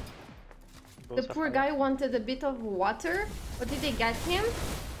 The poor guy wanted a bit of water. What did they get him?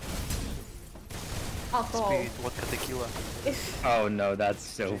 Alcohol. Spirit vodka tequila. Oh no, that's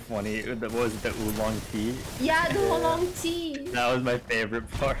so funny. That was the oolong tea. Yeah, the oolong tea. That was my favorite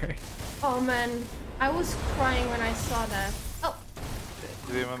part. Oh man, I was crying when I saw that. Oh.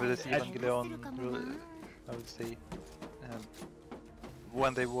 Do you remember this Evangelion? I would say,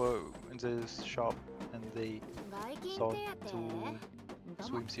 when they were in the shop and they saw two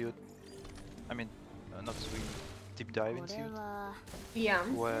swimsuit. I mean, not swim, deep diving suit. Yeah.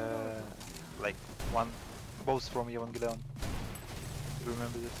 Were like both from Evangelion. Do you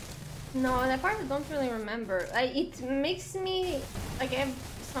remember this? No, that part I don't really remember. It makes me like I have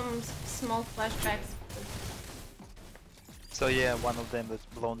some small flashbacks. So yeah, one of them, that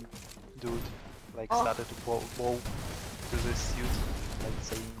blonde dude, like started to bow to the suit, like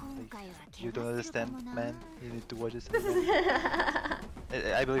saying, like, "You don't understand, man. You need to watch this."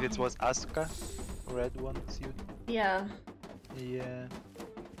 I believe it was Asuka, red one suit. Yeah. Yeah.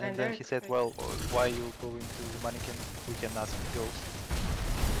 And then he said, "Well, why are you going to the mannequin? We can ask girls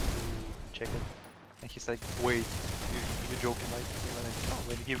to check it." And he's like, "Wait, you're joking, right?" And like, "Oh,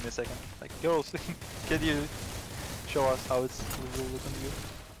 wait, give me a second. Like, girls, can you show us how it will look on you?"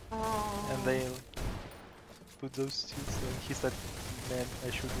 Oh. And they put those suits. He said, "Man, I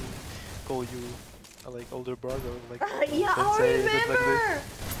should call you like older brother." Like, yeah, I remember. Like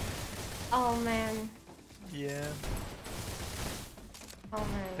oh man. Yeah. Oh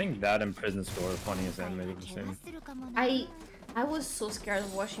man. I think that and Prison School are funniest animated the same. I was so scared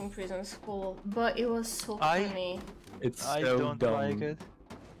of watching Prison School, but it was so funny. It's so I don't dumb. like it.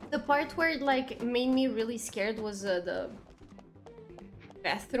 The part where it like made me really scared was the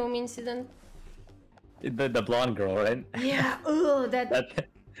bathroom incident. The blonde girl, right? Yeah. Oh, that.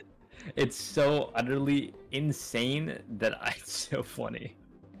 It's so utterly insane that it's so funny.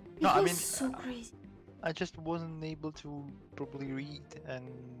 It was, I mean, so crazy. I just wasn't able to properly read and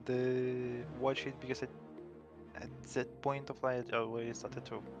watch it because at that point of life I already started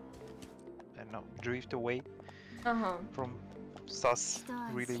to, I don't know, drift away from sus,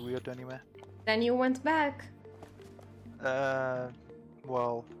 really weird anime. Then you went back.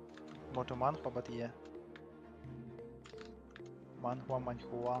 Well, more to manhwa, but yeah. Manhwa.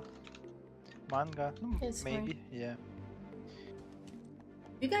 Manga, maybe, yeah.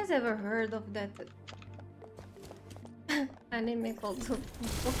 You guys ever heard of that anime called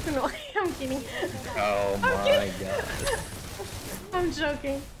Boku no? I'm kidding. Oh my god. I'm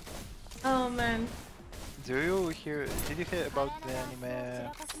joking. Oh man. Did you hear about the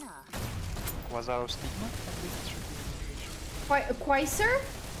anime Wazaro Stigma? Quiser?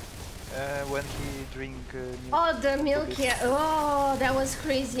 When he drink milk. Oh, the milk, yeah. Oh, that was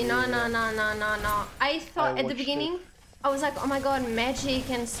crazy. No. I thought at the beginning, I was like, oh my god, magic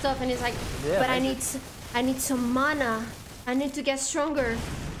and stuff, and he's like, yeah, but magic. I need some mana. I need to get stronger.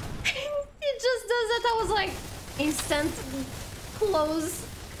 It just does that. I was like, instant close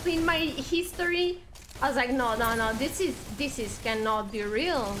in my history. I was like, no, this is cannot be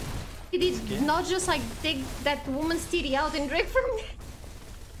real. He did not just like take that woman's titty out and drink from me.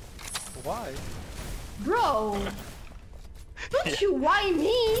 Why? Bro! Don't you why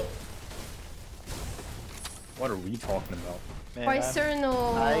me? What are we talking about? Man,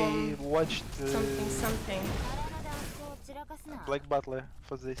 I watched something. Black Butler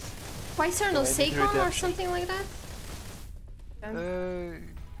for this. Quiser no Seikon or something like that?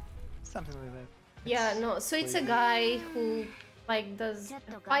 Something like that. Yeah, no, so it's a guy who like does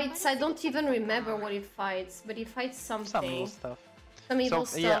fights. I don't even remember what he fights, but he fights something. Some evil stuff. Some evil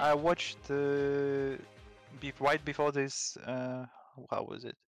stuff. Yeah, I watched right before this. How was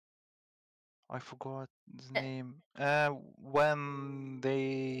it? I forgot the name. When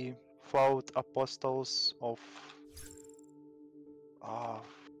they fought apostles of.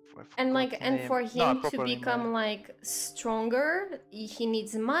 And like, and for him to become like stronger, he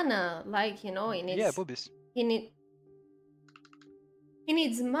needs mana. Like, you know, he needs. Yeah, boobies. He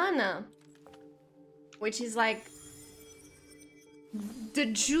needs mana, which is like the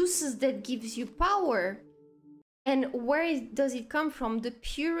juices that gives you power. And where does it come from? The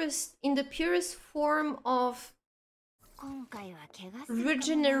purest, in the purest form of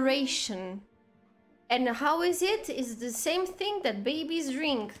regeneration. And how is it? It's the same thing that babies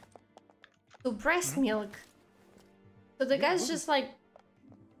drink. So breast milk. So the guy's just like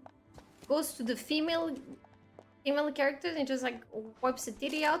goes to the female characters and just like wipes the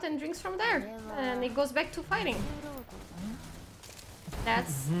titty out and drinks from there. And it goes back to fighting.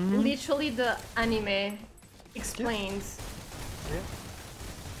 That's literally the anime explains.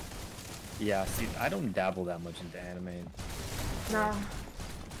 Yeah, see, I don't dabble that much into anime. No.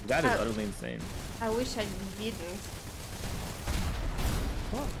 That is utterly insane. I wish I didn't.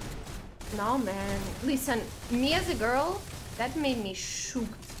 No, man. Listen, me as a girl, that made me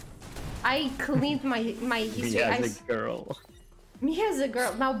shocked. I cleaned my history. Me as a girl. Me as a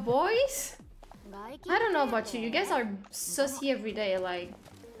girl. Now, boys? I don't know about you. You guys are sussy every day, like...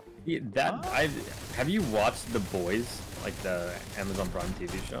 Yeah, have you watched The Boys? Like the Amazon Prime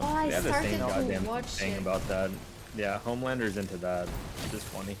TV show? Oh, I they have the started same to goddamn watch thing it. about that. Yeah, Homelander's into that. It's just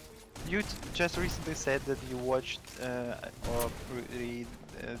funny. You just recently said that you watched or read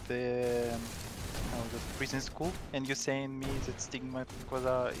the Prison School, and you're saying me that Stigma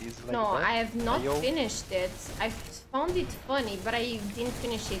Koza is like No, that? I have not Ayo? finished it. I found it funny, but I didn't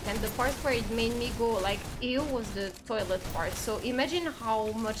finish it. And the part where it made me go like, ew, was the toilet part. So imagine how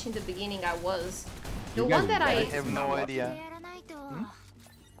much in the beginning I was. The You one guys that I I... have no idea.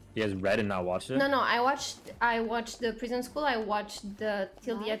 You guys read and not watched it? No, I watched the Prison School. I watched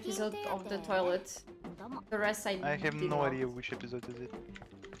till the episode of the toilet. The rest I have did no not. idea which episode is it.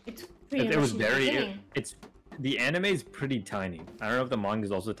 It's pretty It was much in the very. beginning. It's the anime is pretty tiny. I don't know if the manga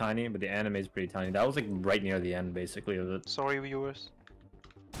is also tiny, but the anime is pretty tiny. That was like right near the end, basically, of it. Sorry, viewers.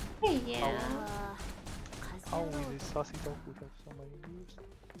 Yeah. How is this sassy dog would have so many views?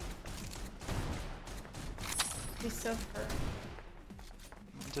 We suffer.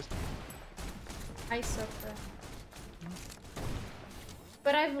 Just I suffer.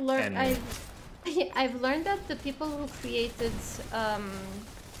 But I've learned. And- I've learned that the people who created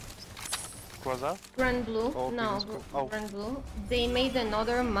Koza? GrandBlue, Oh, no, Prison School. Oh. GrandBlue, they made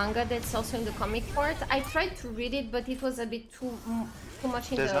another manga that's also in the comic part. I tried to read it, but it was a bit too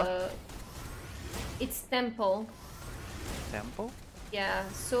much in There's the. It's Temple. Temple? Yeah,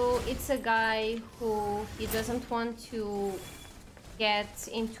 so it's a guy who he doesn't want to get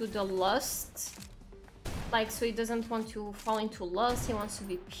into the lust. Like, so he doesn't want to fall into lust, he wants to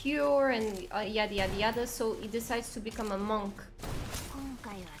be pure and yada yada yada, so he decides to become a monk.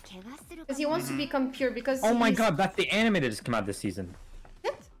 Because he wants to become pure, because Oh my he's- god, that's the anime that just came out this season.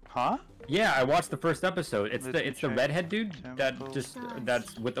 Huh? Yeah, I watched the first episode. It's Let the me it's the check. redhead dude that Temple. just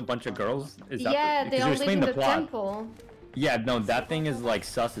that's with a bunch of girls. Is that Yeah, they because all you live explained in the the plot. temple. Yeah, no, that thing is like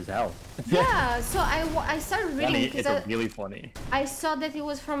sus as hell. Yeah, so I started reading Funny, because it's really funny. I saw that it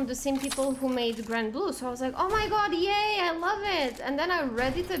was from the same people who made GrandBlue, so I was like, oh my god, yay, I love it! And then I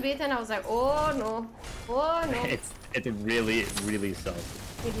read it a bit and I was like, oh no, oh no. It's really sus.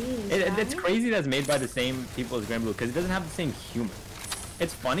 It is, It's right? crazy that it's made by the same people as GrandBlue because it doesn't have the same humor.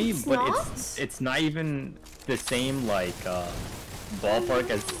 It's funny, It's but not? it's not even the same like ballpark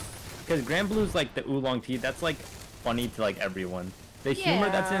as because GrandBlue's like the oolong tea. That's like funny to like everyone. The humor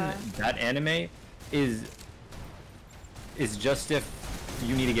that's in Yeah. that anime is just if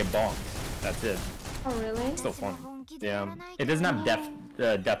you need to get bonked. That's it. Oh really? It's still fun. Yeah, it doesn't have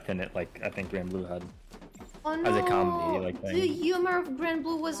depth in it like I think GrandBlue had. Oh no, As a comedy, like, the thing. humor of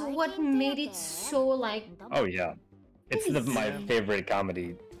GrandBlue was what made it so like Oh yeah, it's my favorite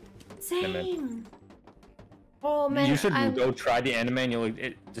comedy. same. Oh man, You should I'm... go try the anime and you'll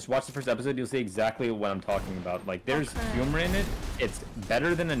just watch the first episode. You'll see exactly what I'm talking about. Like, there's Okay. humor in it. It's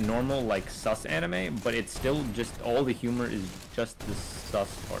better than a normal like sus anime, but it's still just all the humor is just the sus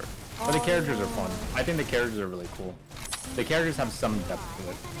part. But the Oh, characters are no. fun. I think the characters are really cool. The characters have some depth to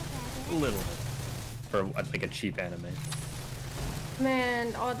it, a little bit, for like a cheap anime.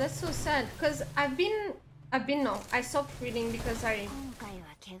 Man, oh that's so sad. Cause I stopped reading because I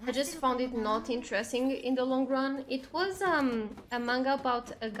just found it not interesting in the long run. It was a manga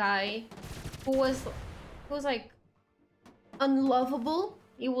about a guy who was like unlovable.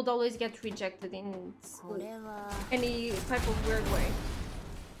 He would always get rejected in school, any type of weird way.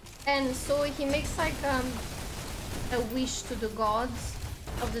 And so he makes like a wish to the gods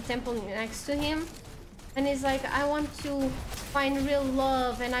of the temple next to him, and he's like, I want to find real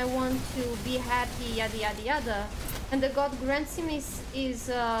love and I want to be happy, yada yada yada. And the god grants him his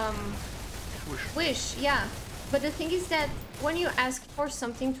wish, yeah. But the thing is that when you ask for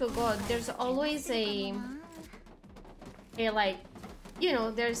something to a god, there's always a like you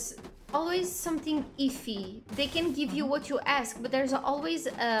know, there's always something iffy. They can give you what you ask, but there's always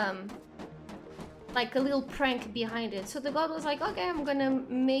like a little prank behind it. So the god was like, okay, I'm gonna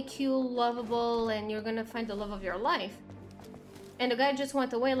make you lovable and you're gonna find the love of your life. And the guy just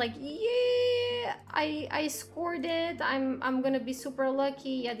went away like, yeah, I scored it. I'm gonna be super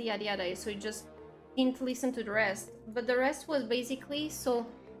lucky, yada yada yada. So he just didn't listen to the rest. But the rest was basically, so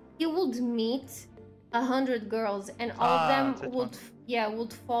he would meet 100 girls and all of them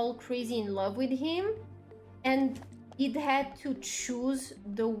would fall crazy in love with him, and he'd had to choose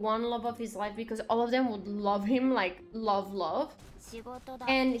the one love of his life because all of them would love him like love.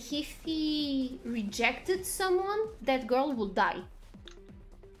 And if he rejected someone, that girl would die.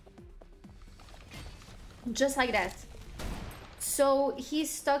 Just like that. So he's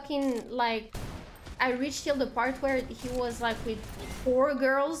stuck in like, I reached till the part where he was like with 4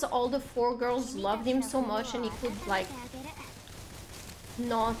 girls. All the 4 girls loved him so much and he could like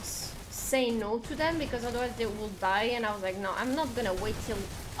not say no to them because otherwise they will die. And I was like, no, I'm not gonna wait till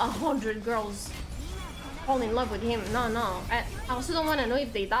 100 girls fall in love with him. No. I also don't want to know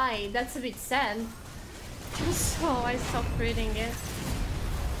if they die. That's a bit sad. So I stopped reading it.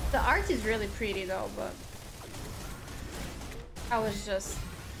 The art is really pretty though, but I was just...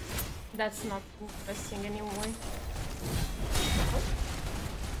 That's not interesting anymore.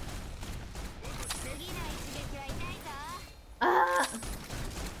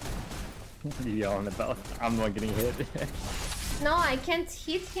 What are you yelling about? I'm the one getting hit. No, I can't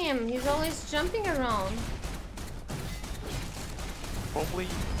hit him. He's always jumping around. Probably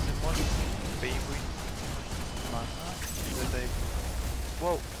the most favorite manga that I...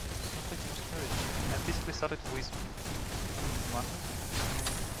 Well, I basically started with manga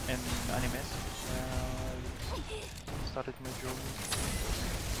and animes. Started my journey.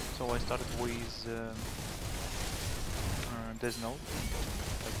 So I started with Death Note.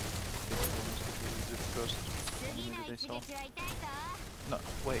 The first anime that I saw. No,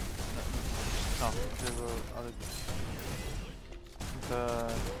 wait. No, there were other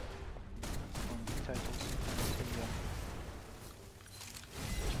titles. So, yeah.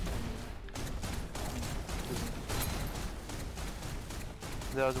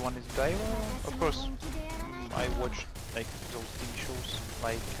 The other one is Gaia. Of course, I watched like those TV shows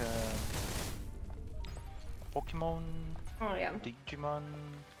like Pokemon, Oh yeah. Digimon.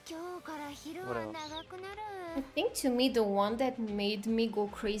 What else? I think to me the one that made me go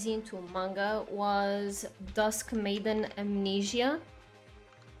crazy into manga was Dusk Maiden Amnesia.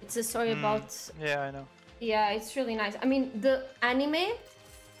 It's a story about... Yeah, I know. Yeah, it's really nice. I mean, the anime,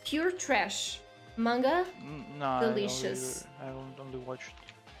 pure trash. Manga, No, delicious. I only watched.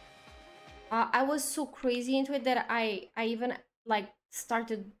 I was so crazy into it that I even like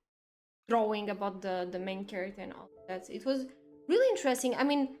started drawing about the main character and all that. It was really interesting. I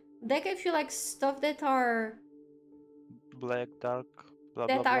mean, like I feel like stuff that are Black, dark, blah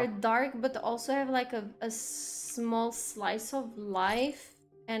that blah are blah. dark but also have like a small slice of life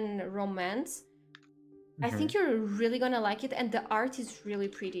and romance. I think you're really gonna like it, and the art is really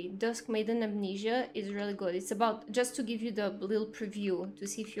pretty. Dusk Maiden Amnesia is really good. It's about, just to give you the little preview to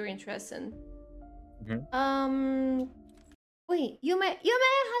see if you're interested. Wait, Yume,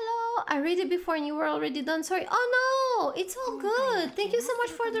 hello! I read it before and you were already done. Sorry. Oh no, it's all good. Thank you so much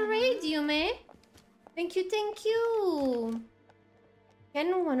for the raid, Yume. Thank you.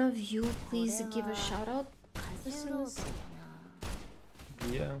 Can one of you please give a shout out?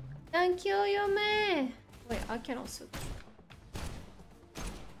 Yeah. Thank you, Yume. Wait, I can also.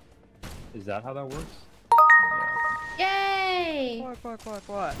 Is that how that works? Yay!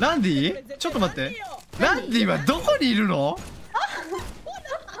 ランディちょっと待って。ランディはどこにいるの？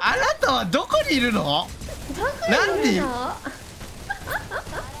あなたはどこにいるの？ランディ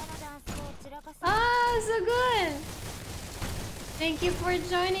Ah, so good. Thank you for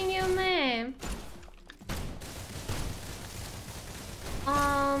joining, Yume.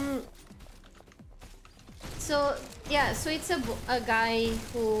 So yeah, so it's a guy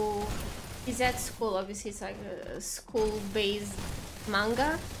who is at school. Obviously, it's like a school-based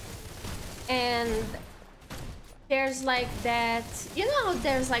manga, and there's like that. You know,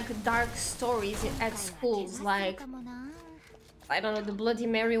 there's like dark stories at schools, like I don't know, the Bloody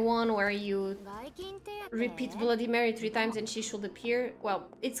Mary one where you repeat Bloody Mary 3 times and she should appear. Well,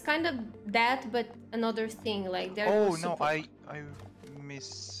 it's kind of that, but another thing. Like there's Oh no, I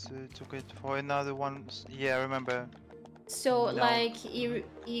mistook it for another one. Yeah, I remember. So No. like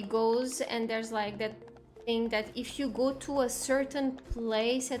he goes and there's like that thing that if you go to a certain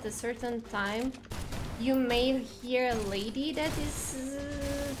place at a certain time, you may hear a lady that is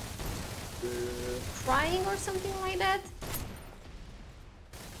crying or something like that.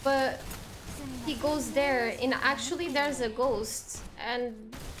 but he goes there and actually there's a ghost and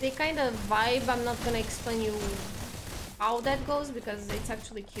they kind of vibe. I'm not gonna explain you how that goes because it's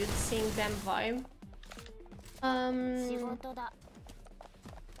actually cute seeing them vibe.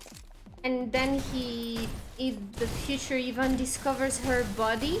 And then he in the future even discovers her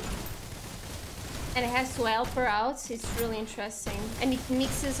body and has to help her out. It's really interesting, and it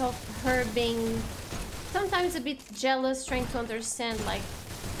mixes of her being sometimes a bit jealous, trying to understand like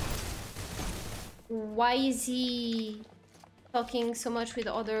why is he talking so much with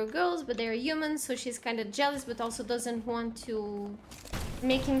other girls, but they're humans, so she's kind of jealous but also doesn't want to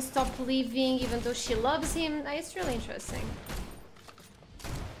make him stop leaving even though she loves him. It's really interesting.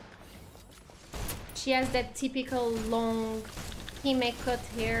 She has that typical long hime cut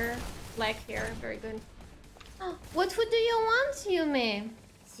hair, black hair, very good. What food do you want, Yume?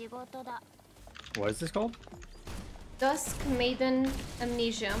 What is this called? Dusk Maiden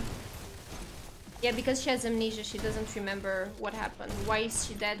Amnesia. Yeah, because she has amnesia, she doesn't remember what happened. Why is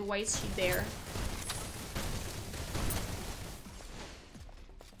she dead? Why is she there?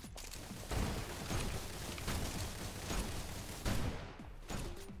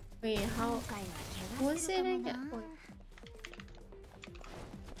 Wait, how was it again?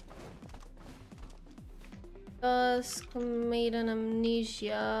 Dusk Maiden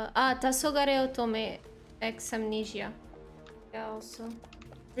Amnesia. Ah, Tasogare Otome X Amnesia. Yeah, also.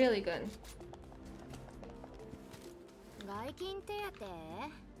 Really good.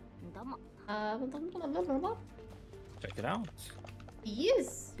 Check it out.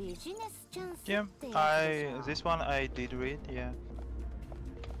 Yes. Yeah, this one I did read, yeah.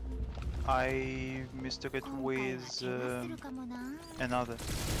 I mistook it with another.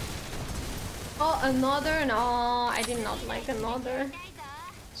 Oh, another? No, I did not like another.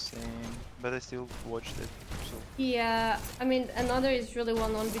 Same, but I still watched it. So. Yeah, I mean, another is really well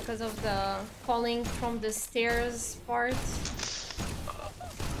known because of the falling from the stairs part.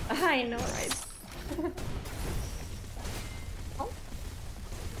 I know, right? Oh.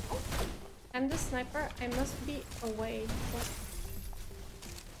 Oh. I'm the sniper. I must be away. What?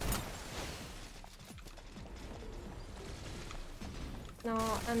 No,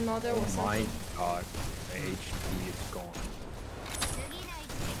 another was Oh my something. god, the HP is gone.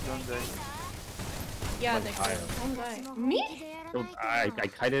 Don't die. Yeah, One they tile. don't die. Me? So I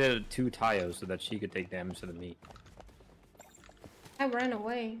kited it at 2 Tayo so that she could take damage to the meat. I ran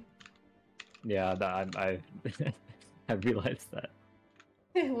away. Yeah, that I I realized that.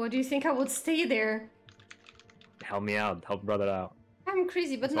 What do you think I would stay there? Help me out, help brother out. I'm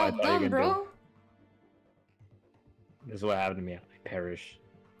crazy, but That's what I not thought you dumb, were bro. gonna This is what happened to me. I perish.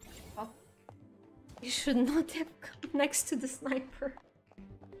 Oh. You should not have come next to the sniper.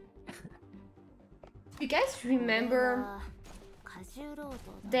 You guys remember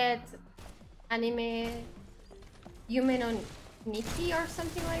that anime Yume no Nikki or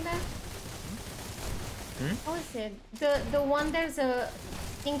something like that? How is it? The one there's a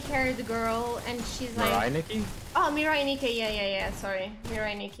pink-haired girl and she's like... Mirai Nikki? Oh, Mirai Nikki, yeah, sorry.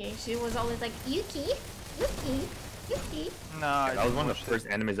 Mirai Nikki. She was always like, Yuki, Yuki, Yuki. No, Yeah, that was one of the first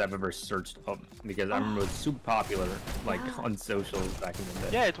animes I've ever searched up because I remember it was super popular, like on socials back in the day.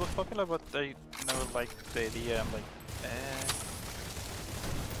 Yeah, it was popular, but I never liked the idea. I'm like,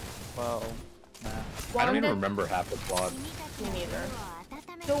 well, nah. I don't even remember half the plot. Me neither.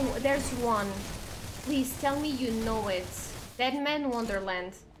 So there's one. Please tell me you know it. Dead Man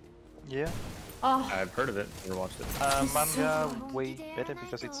Wonderland. Yeah. Oh. I've heard of it, never watched it. Manga way better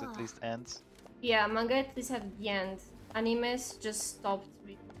because it's at least ends. Yeah, manga at least have the end. Animes just stopped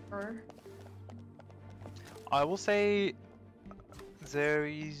before. I will say there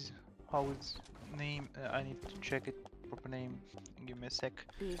is how its name. I need to check it proper name. Give me a sec.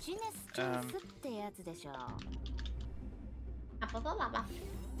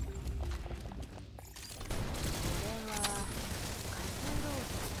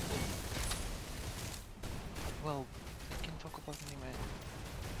 Well, we can talk about anime.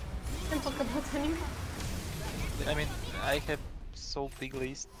 Can talk about anime. I mean, I have so big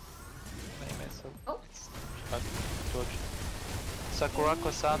list anime, so it's hard to watch.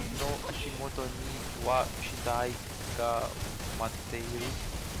 Sakurako-san no Ashimoto ni wa Shidai ga Mateiru.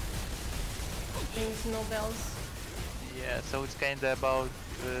 Rings no bells. Yeah, so it's kinda about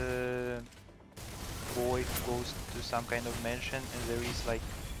boy who goes to some kind of mansion and there is like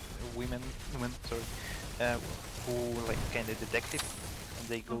women, sorry, who like kinda detective and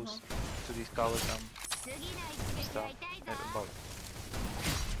they goes to discover some stuff about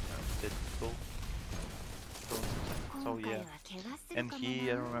dead people. So yeah, and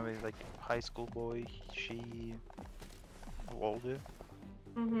he, I remember, like high school boy, she older,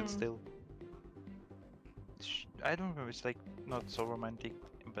 but still. I don't remember, it's like not so romantic,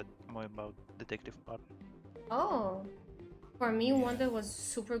 but more about detective part. Oh, for me, one that was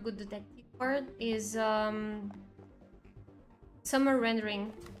super good detective part is Summer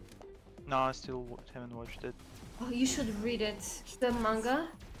Rendering. No, I still haven't watched it. Oh, you should read it. The manga.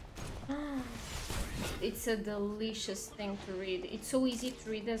 It's a delicious thing to read. It's so easy to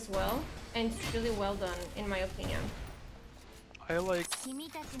read as well, and it's really well done, in my opinion. I like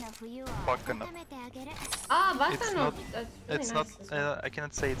Bakano. Ah, It's Bakano! not. That's really It's nice not. as well. I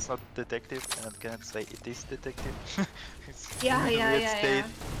cannot say it's not detective, and I cannot say it is detective. It's Yeah, in a yeah, weird yeah, state.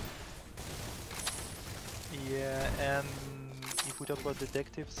 yeah. Yeah, and if we talk about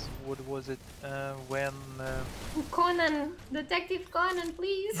detectives, what was it when? Conan! Detective Conan,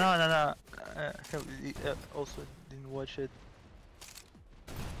 please! No. Also didn't watch it.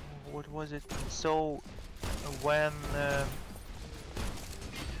 What was it? So when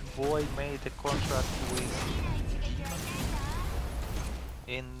boy made a contract with demon,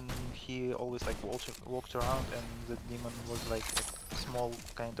 and he always like walked around, and the demon was like a small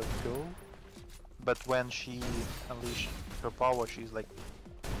kind of girl. But when she unleashed her power, she's like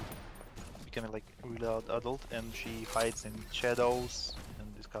becoming like a really adult, and she hides in shadows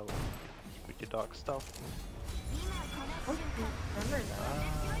and discovers pretty dark stuff. Oh, I remember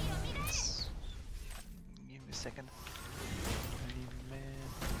that. Give me a second.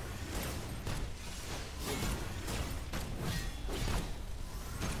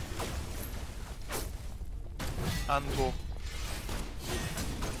 Ango.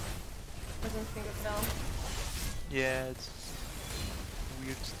 Doesn't think it fell. Yeah, it's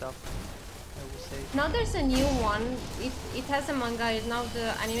weird stuff, I would say. Now there's a new one. It has a manga. Now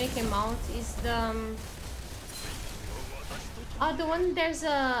the anime came out. Is the the one there's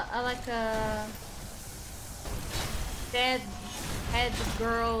a like a dead head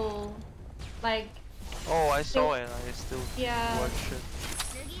girl, like Oh, I saw it. I still yeah. watch it.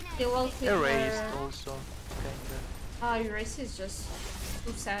 They walk with Erased her. also, kinda. Erased is just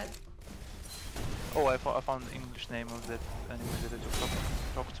too sad. Oh, I found the English name of that anime that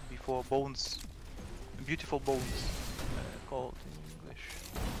I talked before. Bones. Beautiful Bones. Called in English.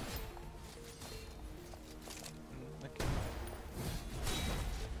 Okay.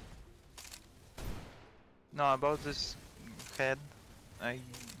 No, about this head, I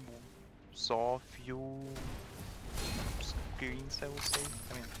saw a few screens, I would say.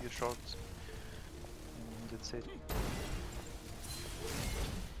 I mean, a few shorts. And that's it.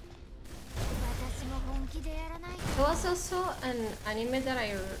 There was also an anime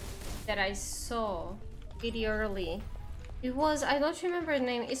that I saw pretty early. It was, I don't remember the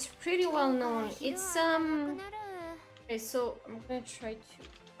name. It's pretty well known. It's okay, so I'm gonna try to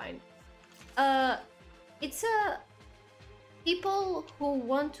find. It's a people who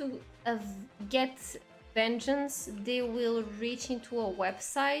want to get vengeance. They will reach into a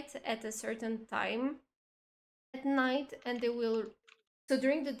website at a certain time at night, and they will. So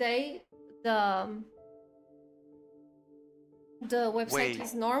during the day, the website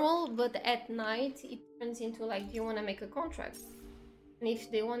is normal, but at night it turns into like, do you want to make a contract? And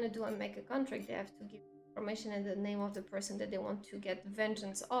if they want to make a contract, they have to give information and the name of the person that they want to get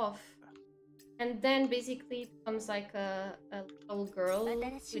vengeance off. And then basically it becomes like a little girl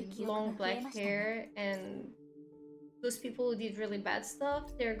with long black hair, and those people who did really bad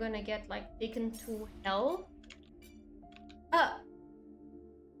stuff, they're gonna get like taken to hell.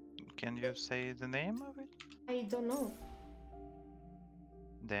 Can you say the name of it? I don't know.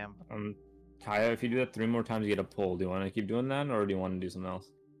 Damn. Kaya, if you do that 3 more times, you get a pull. Do you want to keep doing that, or do you want to do something else?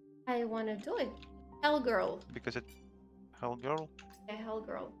 I want to do it. Hell Girl. Because it... Hell Girl? Yeah, Hell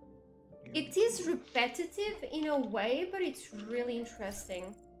Girl. It is repetitive in a way, but it's really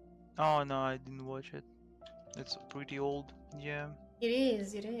interesting. Oh no, I didn't watch it. It's pretty old, yeah. It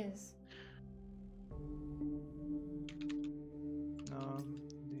is, it is. No,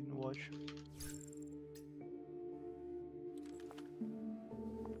 didn't watch.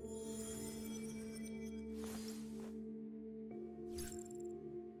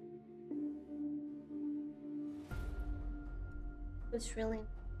 It's really...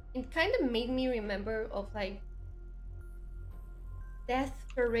 It kind of made me remember of like Death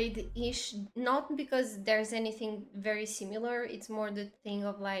Parade-ish, not because there's anything very similar, it's more the thing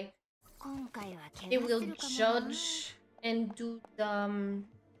of like they will judge and do the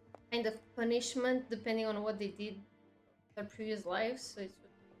kind of punishment depending on what they did in their previous lives. So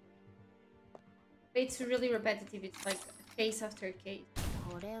it's really repetitive. It's like case after case.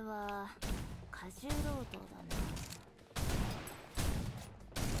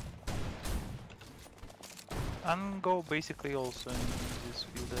 And go basically also in this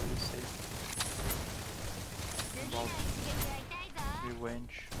force field, I would say. About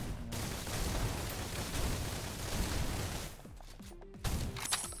revenge.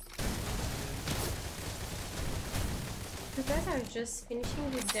 You guys are just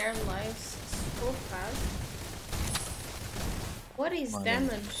finishing with their lives so fast. What is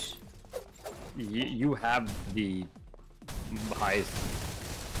damage? You have the highest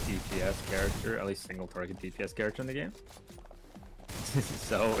DPS character, at least single target DPS character in the game.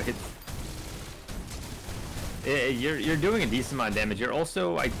 So you're doing a decent amount of damage. You're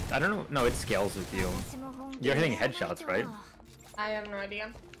also I don't know. No, it scales with you. You're hitting headshots, right? I have no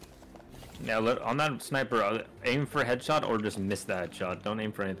idea. Now on that sniper, aim for headshot or just miss that headshot. Don't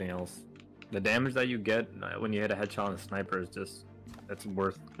aim for anything else. The damage that you get when you hit a headshot on a sniper is just that's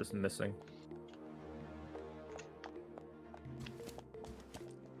worth just missing.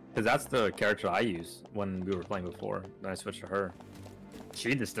 Because that's the character I use when we were playing before. Then I switched to her.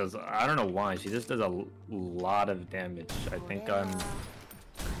 She just does, I don't know why, she just does a lot of damage. I think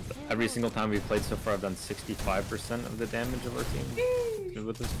every single time we've played so far I've done 65% of the damage of our team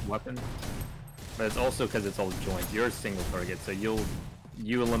with this weapon. But it's also because it's all joint. You're a single target, so you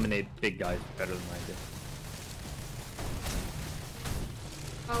eliminate big guys better than I do.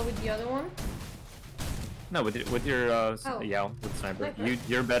 Oh, with the other one? No, with your yeah, with sniper.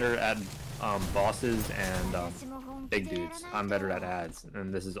 You're better at bosses and big dudes. I'm better at ads,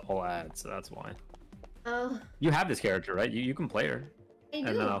 and this is all ads, so that's why. Oh. You have this character, right? You can play her, and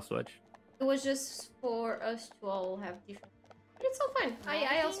then I'll switch. It was just for us to all have different. But it's all fine.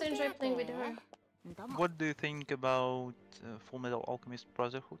 I also enjoy playing with her. What do you think about Full Metal Alchemist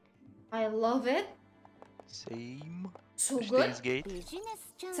Brotherhood? I love it. Same. So good. Steins Gate.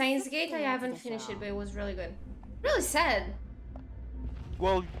 Steins Gate, I haven't finished it, but it was really good. Really sad.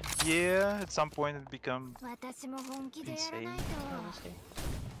 Well, yeah, at some point it becomes insane, honestly.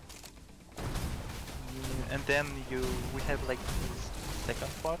 Yeah, and then we have like this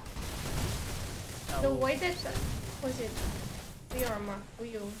second part. The way that was it,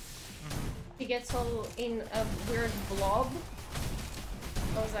 Ryu, he gets all in a weird blob.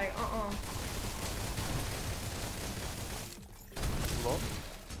 I was like, Blob?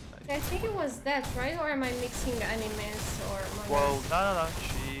 I think it was that, right? Or am I mixing animes or mangas? Well, no,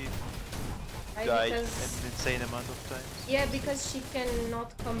 she died an because... insane amount of times. Yeah, because she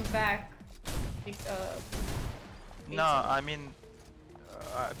cannot come back. No, I mean,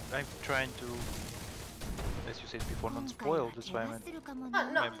 I'm trying to, as you said before, non-spoil. That's why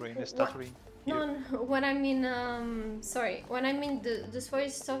my brain is stuttering. No, when I mean, sorry, when I mean the spoil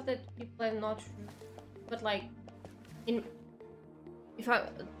stuff that people have not, but like, if I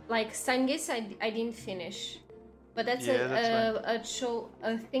like Steins Gate, I didn't finish, but that's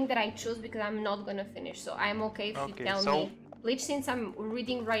a thing that I chose because I'm not gonna finish. So I'm okay if you tell me. Bleach, since I'm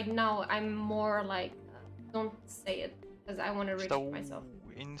reading right now, I'm more like, don't say it because I want to read myself.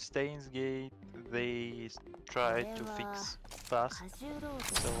 In Steins Gate, they tried to fix fast,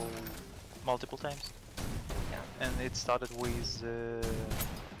 so multiple times. Yeah. And it started with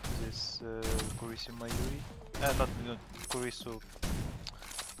this Kurisu Mayuri, not Kurisu,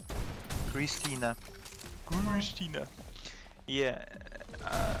 Christina. Yeah,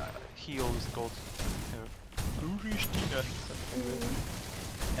 he always called her Christina.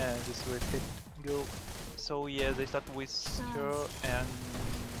 And this way it go. So yeah, they start with her, and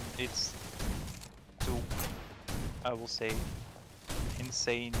it's took, I will say,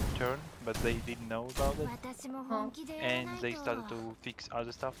 insane turn, but they didn't know about it, and they started to fix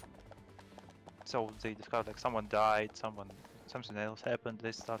other stuff. So they discovered like someone died, something else happened.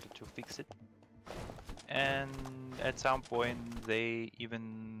 They started to fix it, and at some point they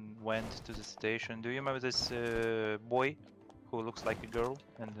even went to the station. Do you remember this boy who looks like a girl?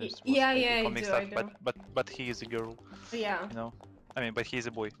 And this was like comic stuff, but he is a girl. Yeah. You know, I mean, but he's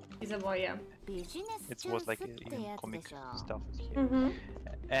a boy. He's a boy, yeah. It was like even comic stuff here.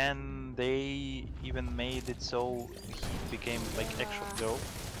 And they even made it so he became like actual girl.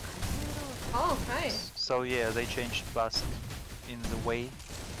 Oh, hi. So yeah, they changed fast in the way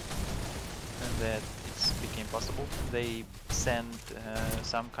and that it became possible. They sent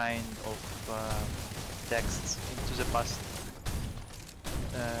some kind of texts into the past,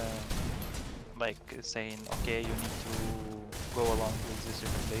 like saying, okay, you need to go along with this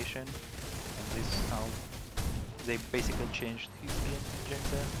recommendation, and this is how they basically changed his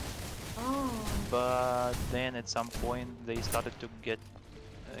gender. Oh. But then at some point they started to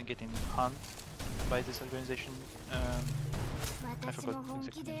getting hunted by this organization. I forgot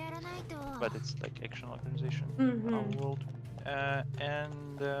exactly, but it's like action organization in our world,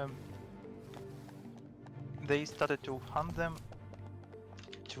 and they started to hunt them,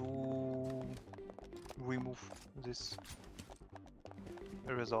 to remove this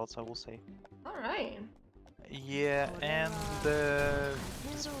results, I will say. Alright. Yeah, and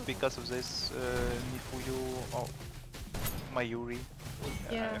it's because of this, Mifuyu or Mayuri.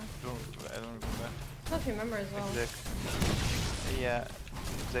 Yeah. I don't remember I don't remember as well. exactly. Yeah,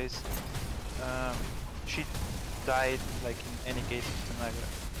 this. She died like in any case of scenario.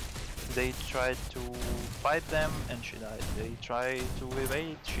 They tried to fight them and she died. They tried to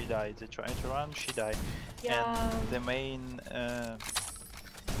evade, she died. They tried to run, she died. Yeah. And the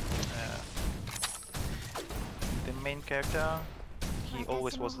main character, he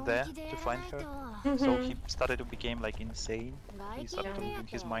always was there to find her. So he started to become like insane. He started to lose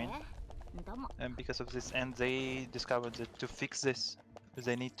his mind. And because of this, and they discovered that to fix this,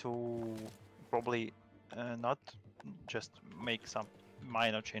 they need to probably not just make some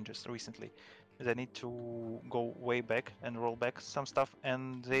minor changes recently. They need to go way back and roll back some stuff,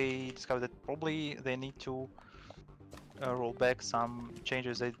 and they discovered that probably they need to roll back some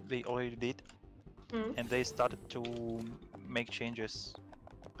changes that they already did, and they started to make changes.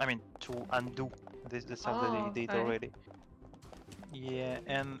 I mean, to undo the stuff that they did already. Yeah,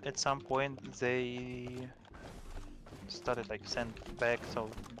 and at some point they started like sent back, so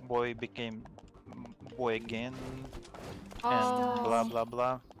boy became boy again, and blah blah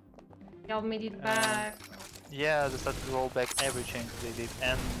blah. Y'all made it back. Yeah, they started to roll back every change they did,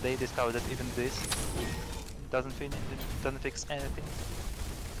 and they discovered that even this doesn't fix anything.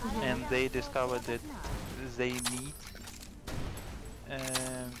 And they discovered that they need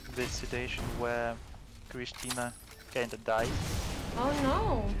this situation where Christina kinda dies. Oh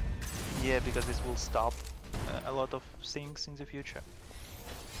no! Yeah, because this will stop a lot of things in the future.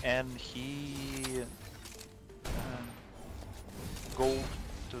 And he go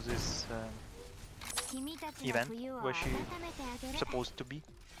to this event where she supposed to be.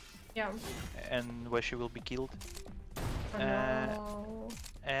 Yeah. And where she will be killed. Oh no.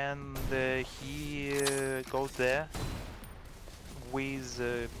 And he goes there with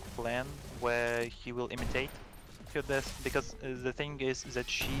a plan where he will imitate her death, because the thing is that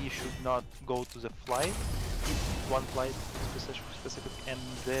she should not go to the flight, one flight specific, and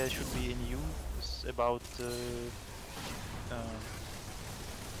there should be a news about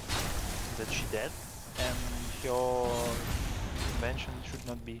that she dead, and your invention should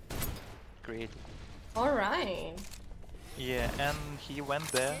not be created. Alright. Yeah, and he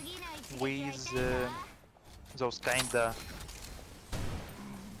went there with those kinda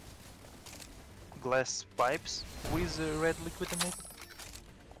glass pipes with red liquid in it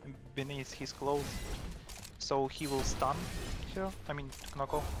beneath his clothes, so he will stun her, I mean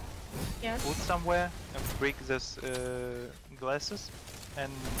Knoko, Yes. put somewhere and break this glasses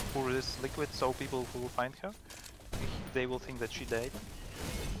and pour this liquid, so people who will find her, they will think that she died.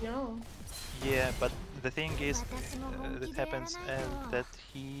 No. Yeah, but the thing is that happens that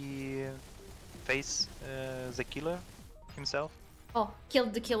he face the killer himself. Oh,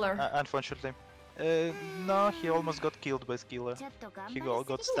 killed the killer. Unfortunately. No, he almost got killed by the killer. He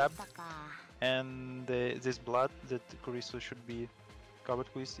got stabbed, and this blood that Kurisu should be covered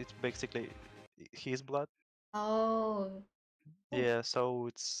with, it's basically his blood. Oh. Yeah, so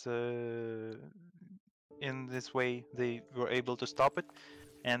it's in this way they were able to stop it,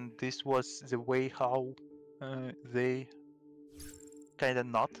 and this was the way how they kinda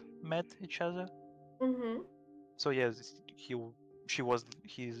not met each other. Mm-hmm. So yes, she was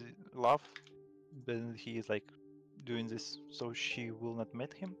his love, but he is like doing this so she will not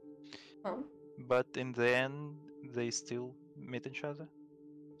meet him. Oh. But in the end, they still meet each other.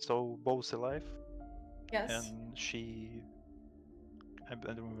 So both alive, Yes. and she, I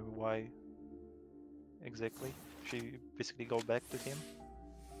don't remember why exactly. She basically go back to him.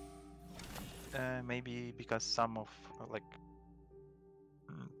 Maybe because some of like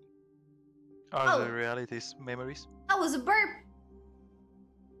other realities, memories. That was a burp.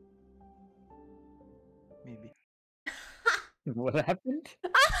 Maybe. What happened?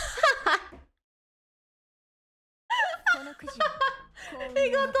 He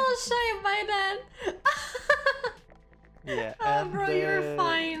got all shy by then. Yeah, Oh, and bro, you're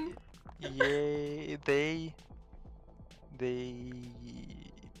fine. Yeah, they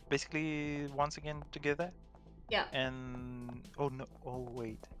basically once again together. Yeah. And oh no, oh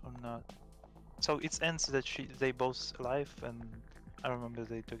wait, or not. So it ends that they both alive, and I don't remember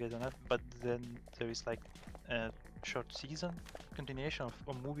they together or not. But then there is like a short season continuation of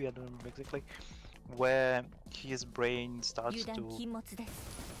a movie, I don't remember exactly, where his brain starts to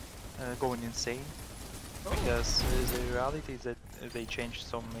going insane. Because the reality that they changed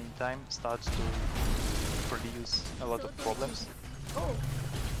so many times starts to produce a lot of problems. Oh.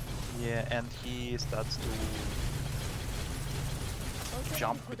 Yeah, and he starts to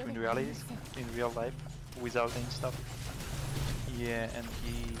jump between realities in real life without any stuff. Yeah, and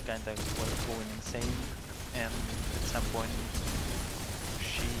he kinda was going insane, and at some point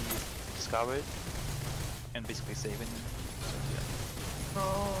she discovered and basically saving him. So yeah, Oh,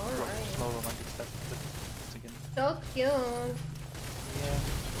 alright. slow romantic stuff, but it's again. So cute. Yeah.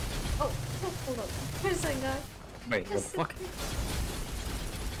 Oh, hold on. Where's that guy? Wait, what the fuck?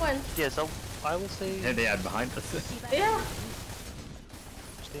 One. Yeah, so I would say Yeah, they had behind us. Yeah.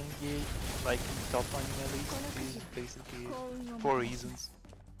 staying here, like in the top one at least, is basically for reasons.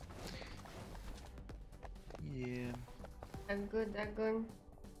 Yeah. They're good, they're good.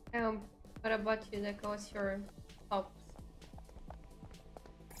 What about you? Like, what's your tops?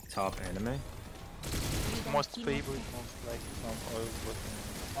 Top anime? Most favorite, most like or what?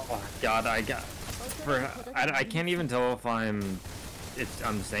 Oh god, I can't even tell if I'm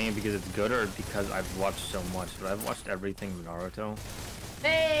saying it because it's good or because I've watched so much. But I've watched everything Naruto.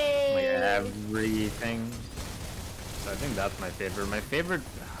 Hey! Like everything. So I think that's my favorite. My favorite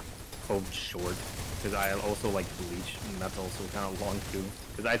quote short. Because I also like Bleach, and that's also kind of long too.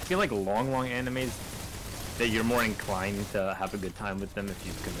 Because I feel like long animes, that you're more inclined to have a good time with them if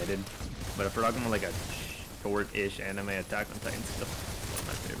you've committed. But if we're talking about like a short-ish anime, Attack on Titan stuff, one of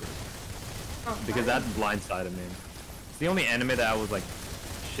my favorites. Oh, Because that blindsided me. It's the only anime that I was like,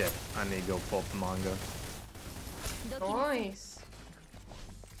 shit, I need to go pull up the manga. nice.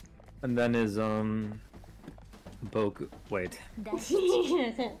 And then is Boku. Wait.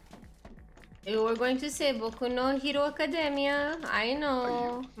 You were going to say Boku no Hero Academia. I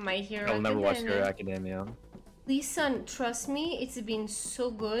know. My Hero I'll never watch Academia. Hero Academia. Listen, trust me, it's been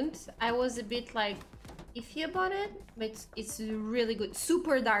so good. I was a bit like iffy about it, but it's really good.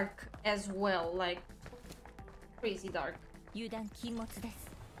 Super dark as well, like crazy dark. Yeah, I'm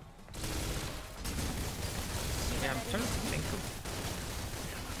trying to think of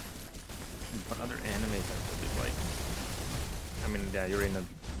what other animes I really like. I mean, yeah, you're in a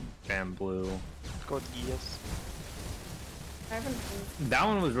GrandBlue. It's called Gears. I haven't. That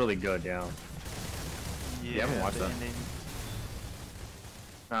one was really good, yeah. Yeah, You haven't watched the that? ending.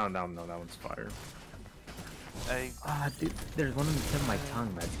 No, that one's fire. Dude, there's one on the tip of my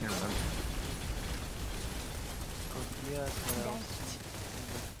tongue, but I just can't remember. Called Gears, what else?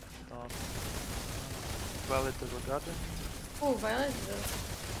 Stuff. Violet Evergarden. Oh, Violet.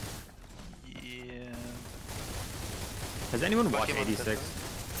 Yeah. Has anyone watched Pokemon 86?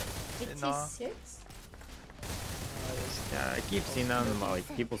 No. 86? Yeah, I keep seeing that and like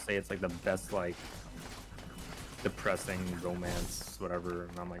people say it's like the best like depressing romance, whatever,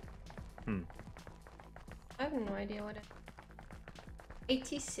 and I'm like, I have no idea what it.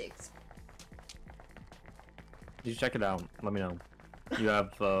 86. You should check it out. Let me know. You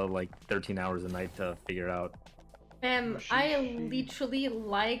have like 13 hours a night to figure it out. I literally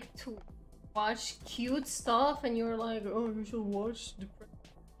like to watch cute stuff, and you're like, oh, you should watch the.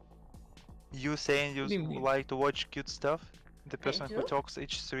 You saying you What do you mean? like to watch cute stuff? The person who do. talks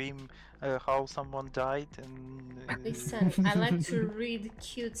each stream how someone died and... Listen, I like to read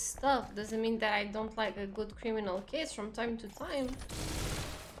cute stuff. Doesn't mean that I don't like a good criminal case from time to time.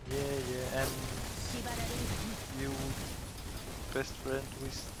 Yeah, and you best friend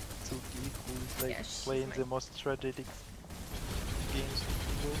with Tsuki, who is like Yeah, she's playing my- the most strategic games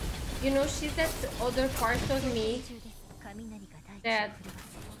in the world. You know, she's that other part of me that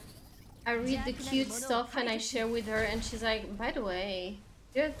I read the cute stuff and I share with her, and she's like, by the way,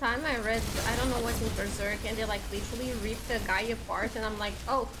 the other time I read, I don't know what's in Berserk, and they like literally ripped the guy apart, and I'm like,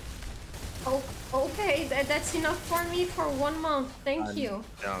 oh, okay, that's enough for me for 1 month, thank you.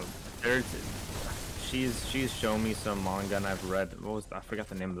 She's shown me some manga and I've read. I forgot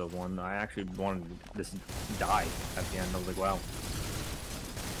the name of the one. I actually wanted this die at the end. I was like, wow,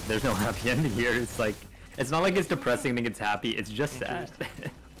 there's no happy ending here. It's like, it's not like it's depressing. I think it's happy. It's just sad.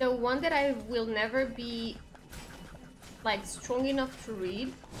 The one that I will never be like strong enough to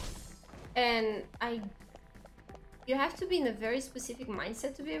read, and you have to be in a very specific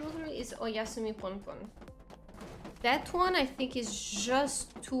mindset to be able to read, is Oyasumi Ponpon. That one I think is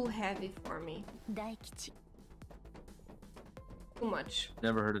just too heavy for me. Too much.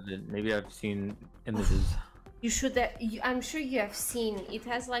 Never heard of it. Maybe I've seen images. You should. I'm sure you have seen. It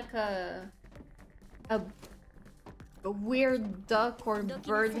has like a weird duck or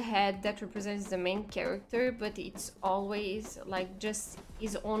bird head that represents the main character, but it's always like just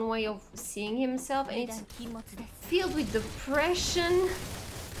his own way of seeing himself, and it's filled with depression,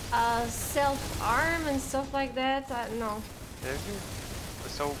 self-harm and stuff like that. No. Very good.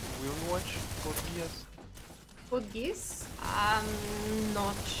 So, will you watch Code Geass? Code Geass? I'm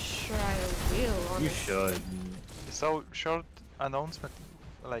not sure. sure I will, honestly. You should. So short announcement,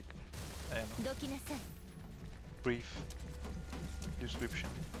 like I don't know, どきなさい brief description.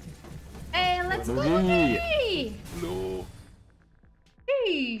 Hey, let's go! Luigi. Hey! No.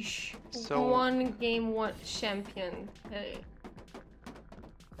 Sheesh. So- One game, one champion. Hey.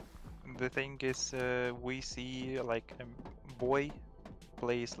 The thing is, we see like a boy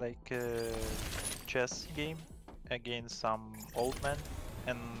plays like a chess game against some old man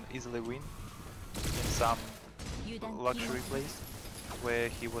and easily win in some 油断 luxury place where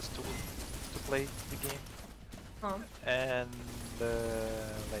he was told to play the game, Huh. and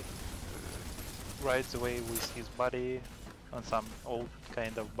like rides away with his buddy on some old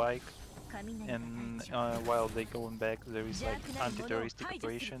kind of bike, 雷の and 隊長 while they going back there is like anti-terroristic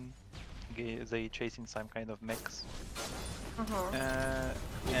operation. They chasing some kind of mechs, Uh-huh.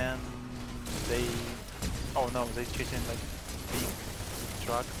 and they they chasing like big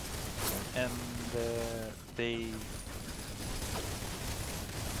truck, and they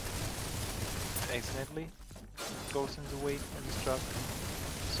accidentally goes in the way of this truck,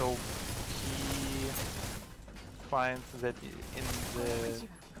 so he finds that in the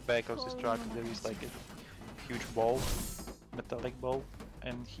back of this truck there is like a huge ball, metallic ball,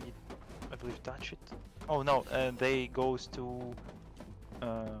 and he, I believe, touch it. Oh no, they goes to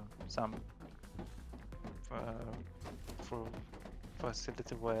some for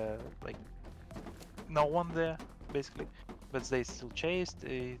facility where like no one there basically, but they still chased.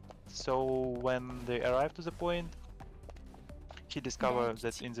 So when they arrive to the point, he discovers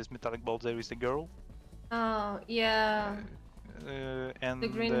that in this metallic ball there is a girl, Oh, yeah. and The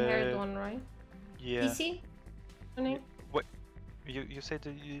green-haired one, right? yeah. DC? Her name? You said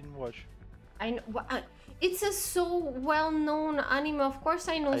that you didn't watch. I know. It's a so well-known anime. Of course,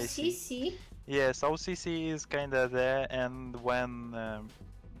 I know I see. CC. Yeah, so CC is kinda there, and when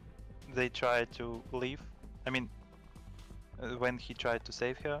they try to leave, I mean, when he tried to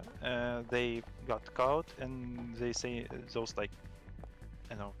save her, they got caught, and they say those like,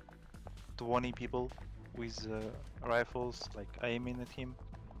 I don't know, 20 people with rifles like aiming at him,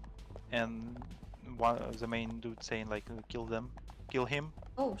 and one of the main dude saying like, kill him.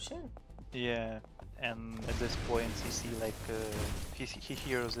 Oh shit. Yeah, and at this point he see like he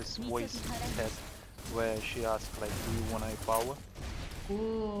hears this voice in his head where she asks like, do you want a power?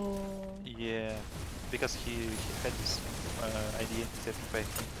 Ooh. Yeah, because he had this idea that if I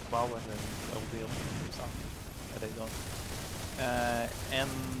get power then I'll be able to do something, but I don't.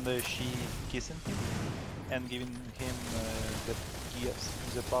 And she kissing him and giving him the gifts,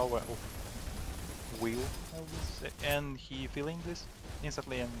 the power of will, I would say. And he feeling this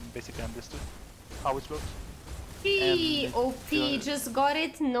instantly and basically understood how it works. P And OP it, just got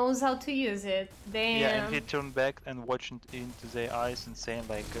it, knows how to use it. Damn. yeah, and he turned back and watched into their eyes and saying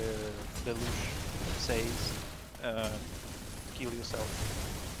like, Lelouch says, kill yourself.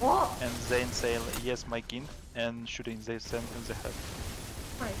 Whoa. And then say, yes, my king, and shooting the center in the head.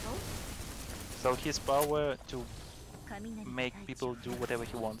 Michael. So his power to 雷の make 隊長 people do whatever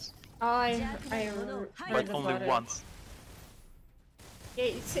he wants, I but heard only about it. once. Yeah,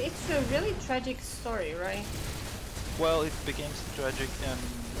 it's a really tragic story, right? Well, it became tragic and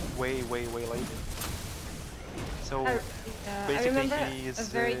way later. So I basically remember he is a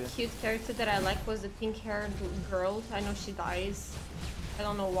very cute character that I liked was the pink-haired girl. I know she dies. I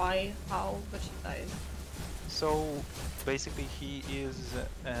don't know why, how, but she dies. so basically he is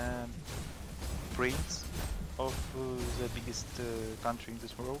prince of the biggest country in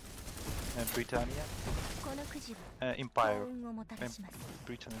this world, Britannia, このくじは Empire, 幸運をもたらします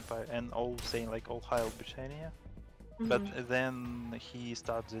Britain Empire, and all saying like, oh hail Britannia. Mhm. But then he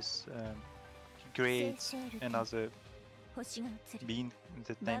starts this, he creates another 星が映る being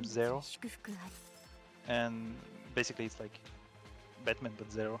that 万 named 物 Zero, 祝福あり and basically it's like Batman but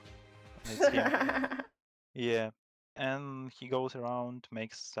Zero. And it's him. Yeah, and he goes around,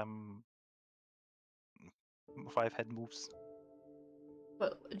 makes some 5-head moves.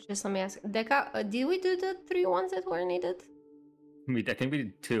 But just let me ask, Deca, did we do the 3 ones that were needed? I think we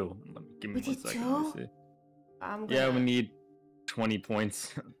did 2. Give me We 1 did second. 2? Let me see. I'm Yeah, we gonna- need 20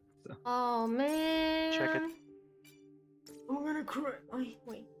 points. Oh man. Check it. I'm gonna cry.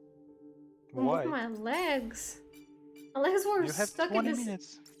 Wait. Why? Move my legs. My legs were You have stuck 20 in this.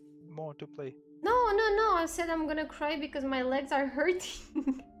 minutes more to play. No. I said I'm gonna cry because my legs are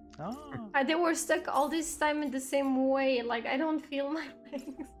hurting. Ah. They were stuck all this time in the same way. Like I don't feel my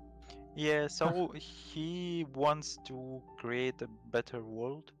legs. Yeah, so he wants to create a better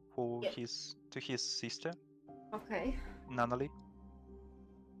world for Yeah. his sister, Okay. Nanali.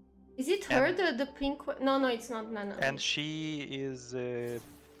 Is it her, the pink one? No, it's not Nana. And she is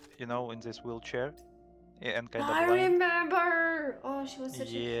you know, in this wheelchair and kind of I blind. remember. Oh, she was such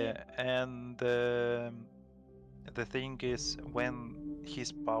a Yeah, cute. and the thing is, when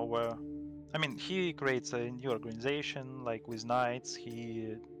his power, I mean, he creates a new organization, like with knights.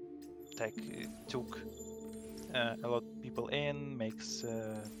 He took a lot of people in, makes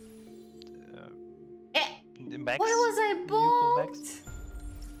Eh, mechs, why was I new cool mechs, booked?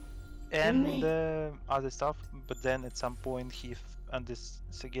 and other stuff. But then at some point, he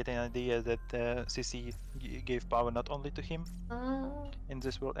get an idea that CC gave power not only to him in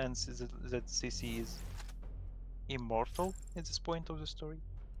this world, and that CC is immortal at this point of the story.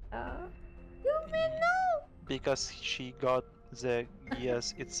 You mean no? Because she got the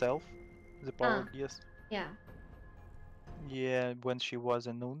gears itself, the power gears. Yeah. Yeah, when she was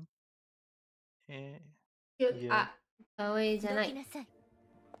a noon. Cute. Yeah. 可愛いじゃない。どきなさい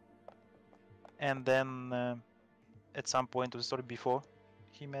And then at some point of the story before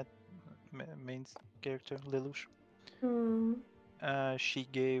he met main character Lelouch, she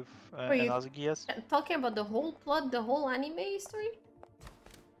gave Were you another gears. talking about the whole plot, the whole anime story?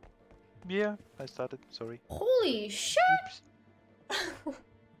 Yeah, I started. Sorry. Holy shit! Oops.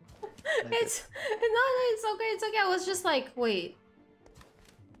 It's no, it's okay. It's okay. I was just like, wait,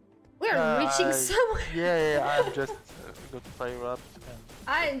 we're reaching somewhere. Yeah, I'm just got to fire up.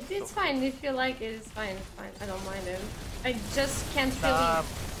 It's fine if you like it. It's fine. It's fine. I don't mind it. I just can't really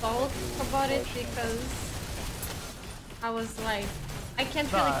talk about it because I was like, I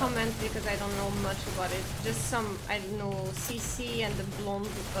can't really comment because I don't know much about it. Just some, I don't know, CC and the blonde,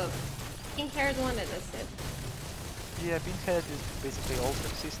 pink-haired one, and that's it. Yeah, Pinhead is basically also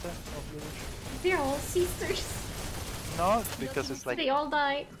sister of Lelouch. They're all sisters. No, because it's like They all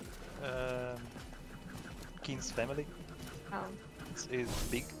die. King's family. Oh. It's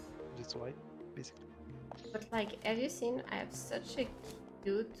big, that's why, basically. But like, have you seen? I have such a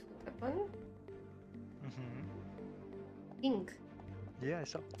cute weapon. Pink. Yeah, I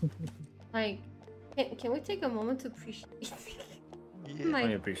saw. Like, can we take a moment to appreciate? Yeah. I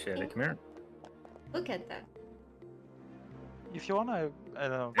appreciate it. Come here. Look at that. If you wanna, I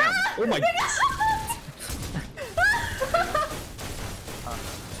don't know. Oh my god!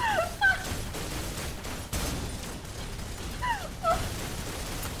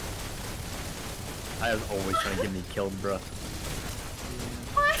 I was always trying to get me killed, bro.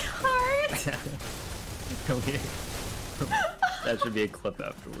 My heart! Okay. That should be a clip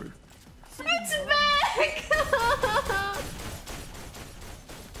afterwards. It's back!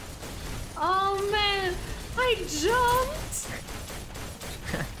 Oh man, I jumped!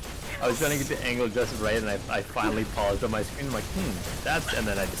 I was trying to get the angle just right, and I finally paused on my screen. I'm like, that's, and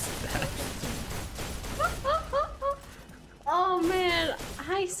then I just did that. Oh man,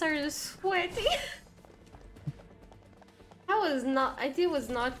 I started sweating. That was not, it was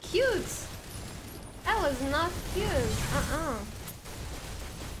not cute. That was not cute.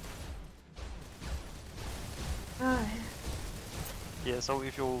 Yeah, so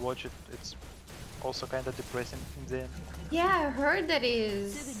if you watch it, it's also kind of depressing in the end. Yeah, I heard that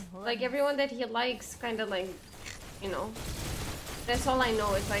is. Like, everyone that he likes kind of like, you know. That's all I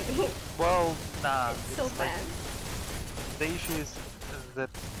know. It's like, Well, nah. it's so like, bad. the issue is that,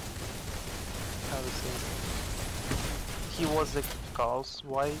 how to say, he was the cause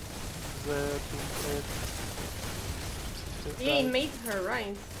why the Pinhead sister He didn't died. make her,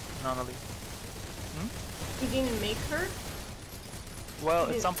 right? Normally. He didn't make her? Well,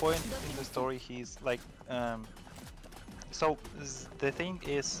 at some point in the story, he's like, so the thing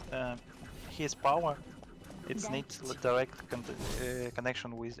is, his power, it needs direct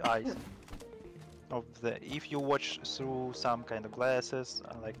connection with eyes. Of the, if you watch through some kind of glasses,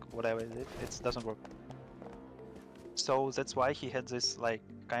 like whatever it doesn't work. So that's why he had this like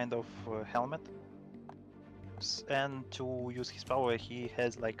kind of helmet, and to use his power, he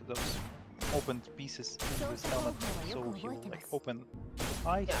has like those opened pieces in his helmet, so he will like open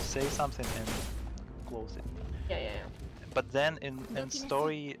eye, say something, and close it. Yeah. But then in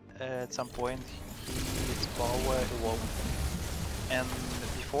story, at some point, his power evolved, and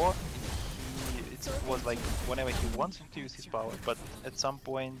before it was like whenever he wants to use his power, but at some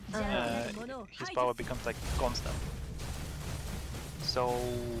point his power becomes like constant. So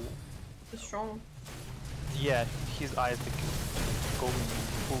He's strong. yeah, his eyes go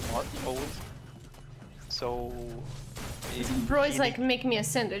full mode always. So Bro is like, make me a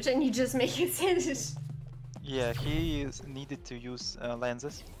sandwich, and you just make a sandwich. yeah, he needed to use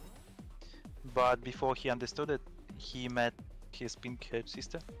lenses, but before he understood it, he met his pink-haired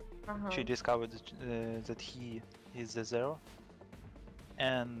sister. She discovered that he is the Zero,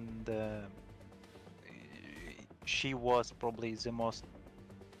 and she was probably the most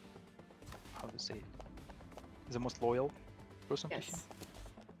to say it, the most loyal person to him Yes.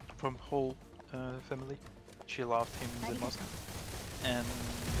 from whole family. She loved him the most, and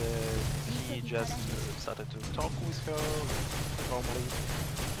he just started to talk with her normally,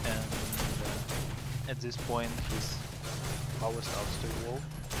 and at this point his power starts to evolve,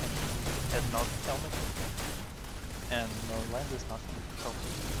 and he had not helmet and no lenses, nothing, so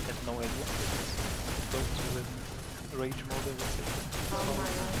he had no idea. He goes to the rage mode, I would say. Oh my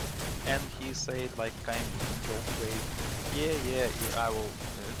god. And he said like kind of joke way, yeah, I will,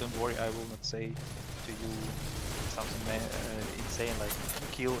 don't worry, I will not say to you something insane like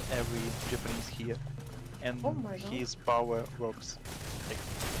kill every Japanese here. And Oh my god. his power works, like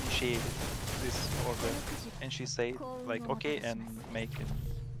initiated this order, and she said like okay, and make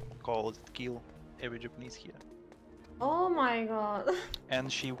a call that kill every Japanese here. Oh my god.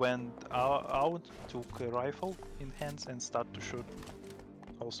 And she went out, took a rifle in hands and started to shoot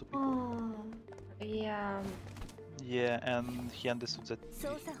also people. Oh. Yeah. Yeah, and he understood that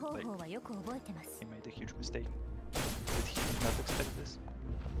操作方 like, 法はよく覚えてます he made a huge mistake. That he did not expect this.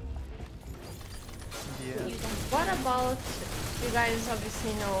 Yeah. What about you guys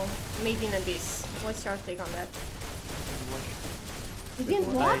obviously know Made in Abyss? What's your take on that? You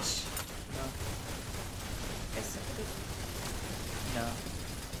didn't watch? No. Yes. No.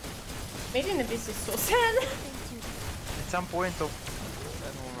 Made in Abyss is so sad. At some point of, I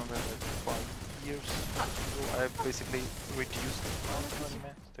don't remember, like 5 years ago, I basically reduced the amount of anime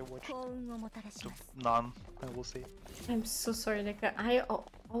that I watched 幸運をもたらし to ます none, I will say. I'm so sorry, like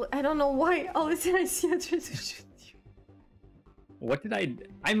I don't know why all of a sudden I see a try to shoot you. What did I?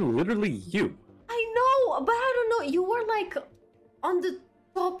 I'm literally you. I know, but I don't know. You were like on the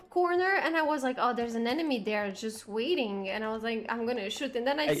top corner, and I was like, oh, there's an enemy there just waiting, and I was like, I'm gonna shoot, and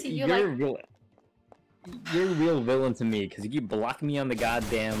then I see you like. You're a real villain to me because you keep blocking me on the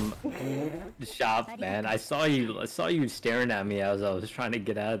goddamn shop, man. I saw you staring at me as I was trying to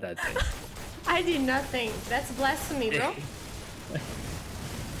get out of that thing. I did nothing. That's blasphemy, bro.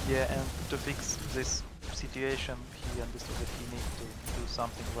 Yeah, and to fix this situation, he understood that he needs to do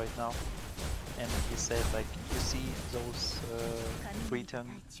something right now. And he said, like, you see those Britain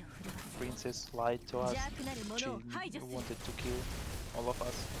princess lied to us. She wanted to kill all of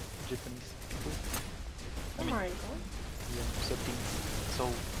us Japanese people. Oh my god. Yeah, 13. So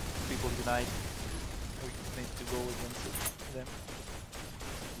people unite. We need to go against them.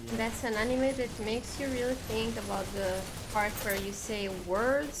 Yeah. That's an anime that makes you really think about the part where you say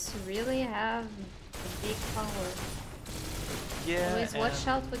words really have a big power. Yeah, Always watch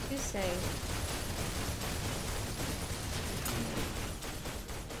out what you say.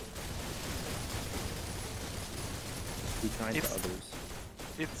 Be kind to It's- others.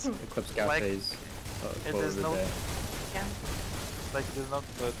 It's Eclipse like, Cafe's it quote is of the no- day. Yeah. like there's not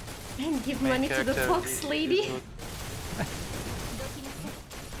the And give main money to the character fox is lady. good.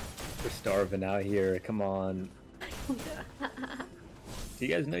 We're starving out here. Come on. Do you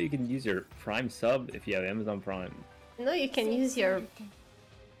guys know you can use your Prime sub if you have Amazon Prime? No, you can use your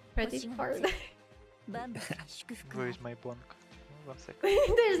credit card. バンバスに祝福を Where is my bonk? One sec.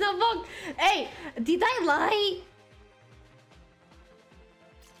 There's no bug. Hey, did I lie?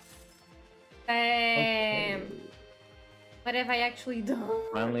 What have I actually done?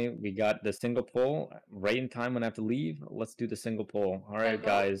 Finally, we got the single pull right in time when I have to leave. Let's do the single pull. All right, Single?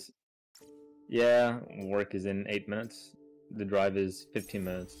 guys. Yeah, work is in 8 minutes. The drive is 15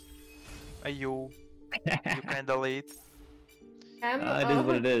 minutes. You kinda late. It is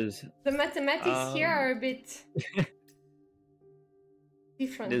what it is. The mathematics here are a bit It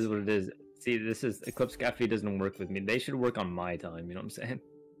different. is what it is. See, this is Eclipse Cafe doesn't work with me. They should work on my time. You know what I'm saying?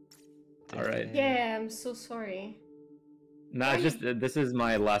 All right. Yeah, I'm so sorry. No, it's just this is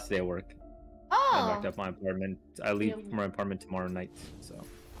my last day of work. I Oh, locked up my apartment. I leave for my apartment tomorrow night, so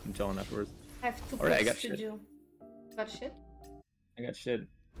I'm chilling afterwards. I have two Alright, I things got to shit. do. Got shit? I got shit.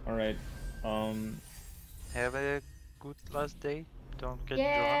 All right. Have a good last day. Don't get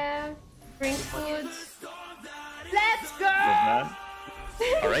Yeah. Bring food. Let's go!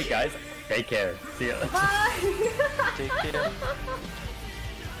 All right, guys. Take care. See ya. Bye! drunk. Take care.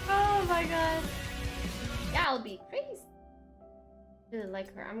 Oh my god. Yeah, I'll be crazy. Really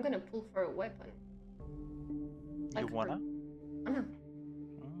like her. I'm gonna pull for a weapon. You wanna? I know.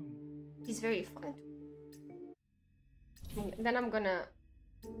 Mm. He's very fun. Then I'm gonna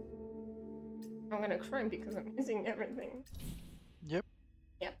cry because I'm missing everything. Yep.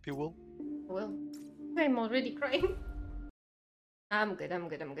 Yep. You will. Well, I'm already crying. I'm good.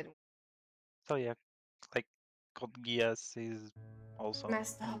 So yeah, like Code Geass is also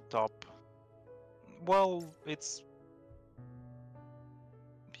Messed up. top. Well, it's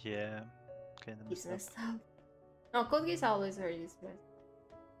yeah. Kinda He's messed up. messed up. No, Code Geass always heard he's messed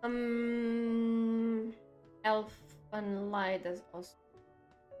up. Elf Light is also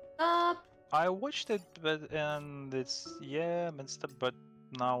up. I watched it, but and it's messed up. But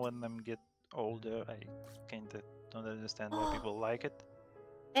now when I'm get older, I kinda don't understand why people like it.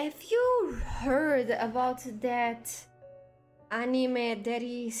 Have you heard about that anime that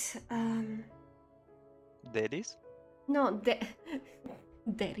is Daddies? no that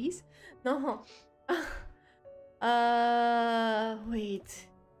that is no wait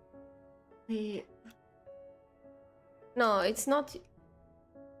no, it's not.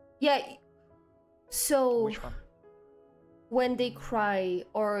 Yeah, so Which one? when they cry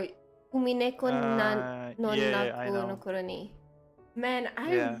or Umineko no Yeah, I Naku no know. Kuroni. Man,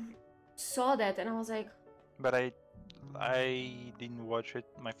 I Yeah. saw that and I was like, But I didn't watch it.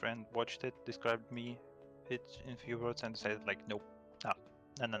 My friend watched it, described me it in few words, and said like, nope, no.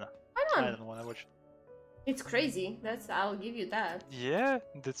 why I not? don't want to watch it. It's crazy. I'll give you that. Yeah,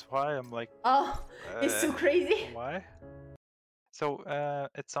 that's why I'm like, Oh, it's so crazy. why? So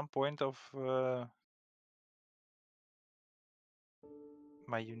at some point of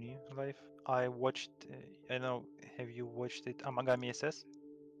my uni life, I watched. I know. Have you watched it? Amagami SS.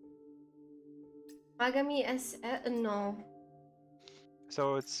 Magami S no.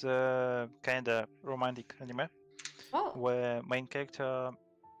 So it's kind of romantic anime Oh, where main character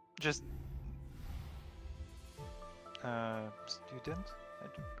just student. I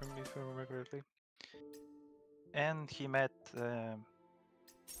don't remember if I remember correctly. And he met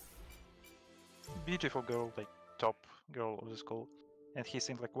beautiful girl, like top girl of the school, and he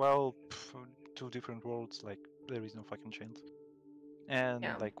seemed like, well, two different worlds, like there is no fucking chance. And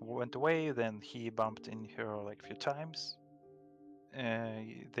yeah. like went away. Then he bumped in her like a few times.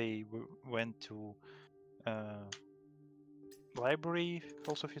 They went to library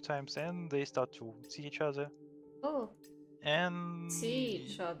also a few times, and they start to see each other. Oh, And see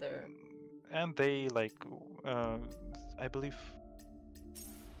each other. and they like I believe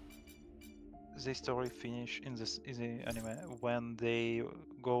the story finish in the anime when they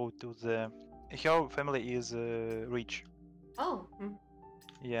go to the her family is rich. Oh,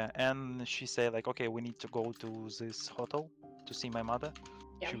 Yeah, and she said like, okay, we need to go to this hotel to see my mother.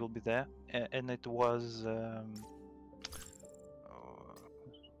 yeah. She will be there, and it was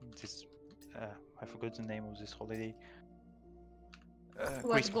this I forgot the name of this holiday.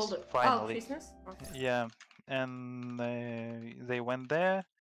 What Christmas, gold? Oh, finally. Christmas. Okay. Yeah, and they went there,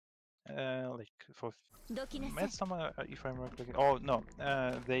 like for met someone, if I remember correctly. Oh no,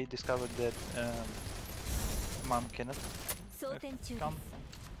 they discovered that mom cannot come,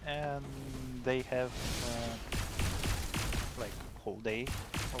 and they have like whole day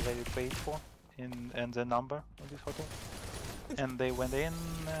already paid for and the number of this hotel. And they went in.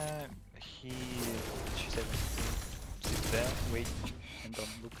 She said, sit there, wait, and don't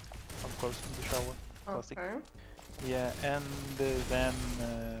look, of course, in the shower. Classic. Okay. Yeah, and then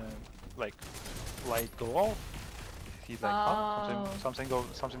like light go off. He's like, Oh. something go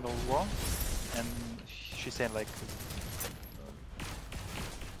wrong, and she said like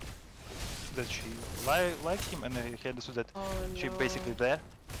that she liked him, and he understood that Oh, she no. basically there,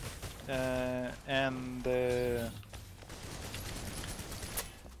 and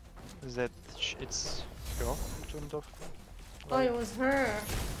that it's her who turned off. Oh, it was her.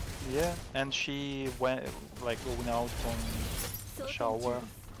 Yeah, and she went like going out from the shower,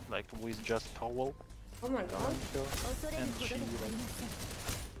 like with just towel Oh my god. on her, and she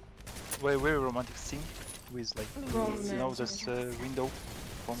like very romantic scene with like you know this window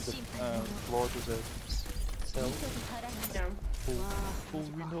from the floor to the cell, Yeah. full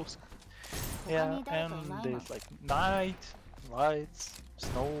windows. Yeah, and there's like night, lights,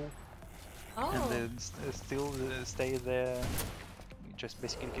 snow, and Oh. then still stay there, just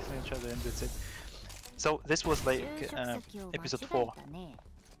basically kissing each other, and that's it. So this was like episode 4,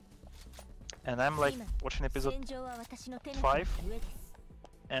 and I'm like watching episode 5,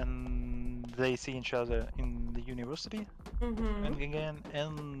 and they see each other in the university, Mm-hmm. and again,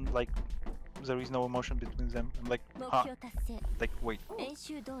 and like there is no emotion between them. I'm like, like wait,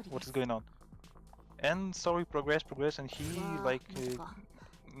 what is going on? And story progress, and he like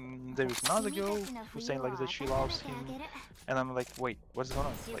there is another girl who's saying like that she loves him, and I'm like, wait, what's going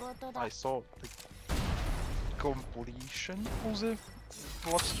on? Like I saw the completion of the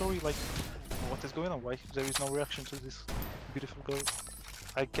love story. Like what is going on? Why there is no reaction to this beautiful girl?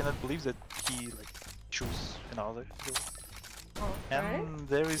 I cannot believe that he like choose another girl. Okay. And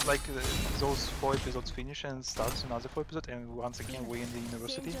there is like those 4 episodes finish and starts another 4 episodes, and once again we're in the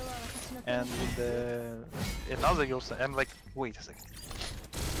university, and with the another girl. I'm like, wait a second.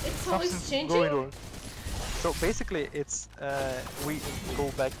 It's So it's something's changing? going wrong. So basically, it's we go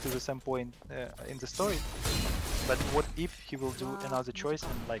back to the same point in the story. But what if he will do another choice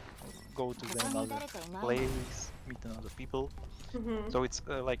and like go to another place, meet another people? So it's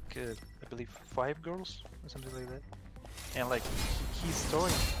like I believe 5 girls or something like that. And like his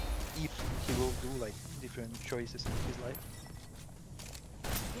story, if he will do like different choices in his life.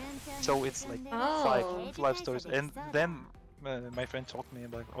 So it's like Oh. five stories, and then my friend told me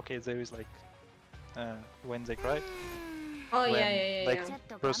about okay, there is like when they cry, Oh when yeah. like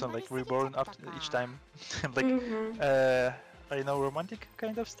person like reborn after each time, like I know romantic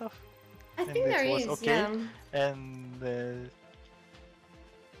kind of stuff, I and think there it was is, okay, yeah. and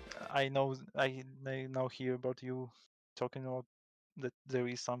I now hear about you talking about that there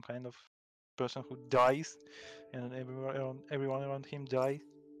is some kind of person who dies, and everyone around him dies.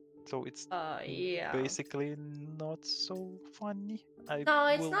 So it's Yeah. basically not so funny. I No,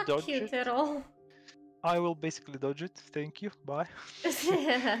 it's will not dodge cute it. at all. I will basically dodge it. Thank you. Bye.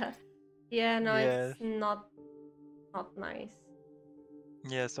 Yeah, no, Yeah. it's not nice.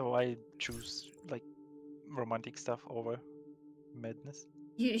 Yeah, so I choose like romantic stuff over madness.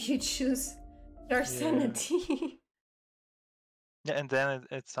 You choose your Yeah. sanity. Yeah, and then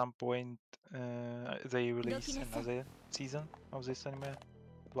at some point they release another season of this anime,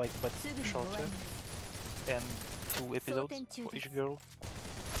 like but shorter, and 2 episodes for each girl.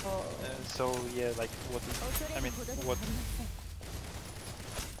 Oh. So yeah, like what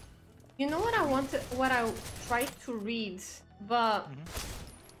You know what I wanted, what I tried to read, but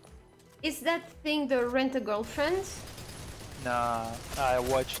is that thing the Rent a Girlfriend? Nah, I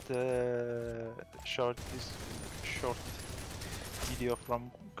watched this short video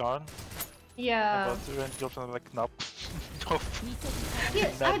from Garn Yeah. about the Rent Girlfriend. Like, nope, nope.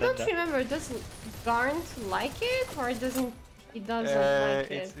 Yeah, Nah, I nah, don't nah. remember. Does Garnt like it or doesn't? He doesn't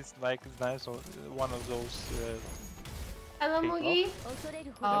like it. It's like nice or one of those. Hello, hate Mugi.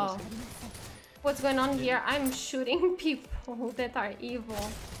 love. Oh, what's going on here? I'm shooting people that are evil.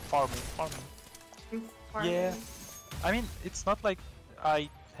 Farming. Yeah, I mean it's not like I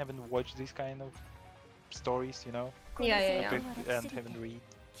haven't watched these kind of stories, you know. Yeah. And haven't read,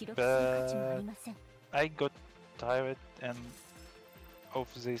 but I got tired and of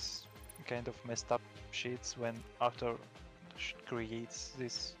this kind of messed up shits when Arthur creates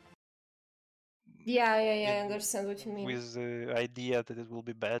this Yeah, I understand what you mean. with the idea that it will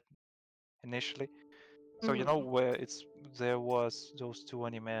be bad initially. So you know where there was those 2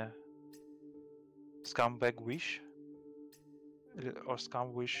 anime, Scumbag Wish or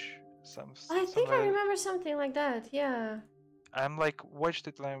Scum Wish, I think I remember something like that. Yeah. I'm like watched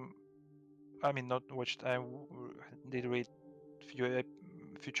it. I mean not watched. Did read few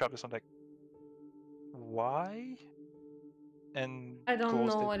chapters. I'm like, why? And I don't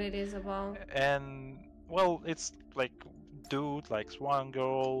closed know it. what it is about. And well, it's like dude likes one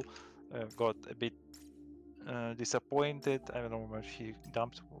girl, got a bit disappointed. I don't remember if he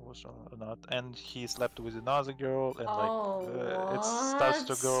dumped was or not, and he slept with another girl, and like it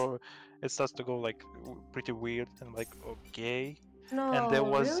starts to go, like pretty weird, and like okay. And there No,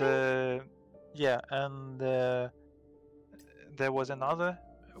 was really? yeah, and there was another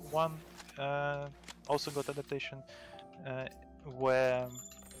one also got adaptation where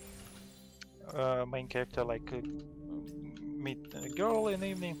main character like meet a girl in the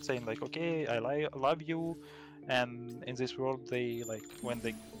evening saying like okay I love you, and in this world they like when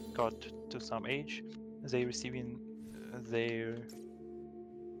they got to some age they receiving their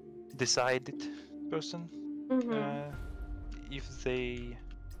decided person if they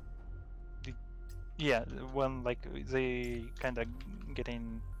yeah when like they kind of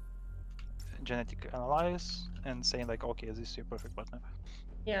getting genetic analysis and saying like okay this is your perfect partner.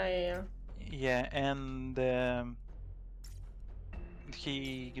 Yeah. Yeah, and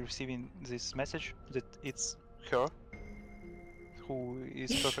he receiving this message that it's her who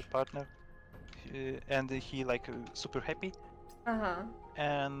is perfect partner, and he like super happy,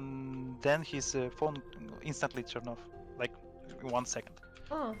 and then his phone instantly turned off like 1 second.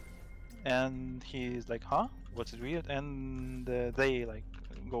 Oh. And he's like huh, what's weird, and they like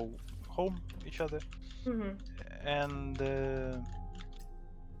go home each other, and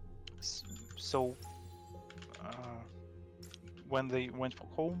so when they went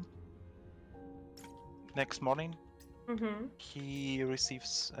home next morning he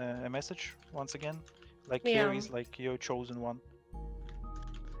receives a message once again like here is like your chosen one,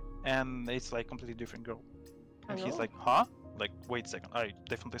 and it's like completely different girl, and he's like huh, like wait a second, I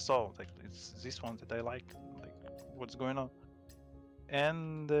definitely saw like it's this one that I like what's going on.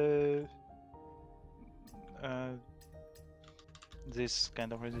 And this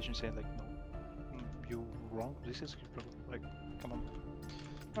kind of organization saying like, no, you wrong. This is like, come on.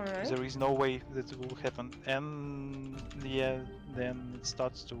 Alright. There is no way that will happen. And yeah, then it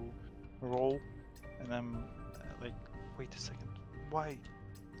starts to roll, and I'm like, wait a second, why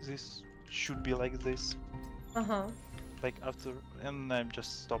this should be like this? Like after, and I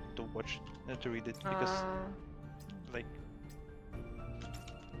just stopped to watch to read it because like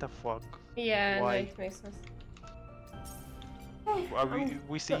the fuck. Yeah, Why? no, it makes sense. Are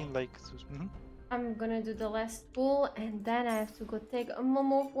we seeing like? I'm gonna do the last pull and then I have to go take a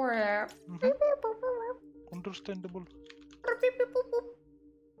momo for air. Understandable.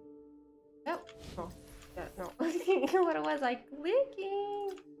 No, no, yeah, no. What was I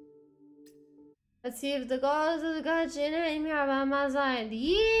clicking? Let's see if the gods of the gods in me are my side.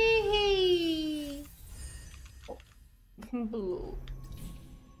 Yee! Blue.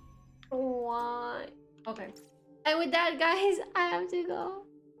 Why? Okay. And with that, guys, I have to go.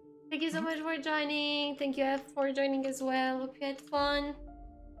 Thank you so much for joining. Thank you F for joining as well. Hope you had fun.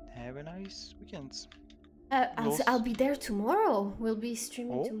 Have a nice weekend. I'll be there tomorrow. We'll be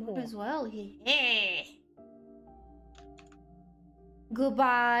streaming tomorrow as well. Yeah.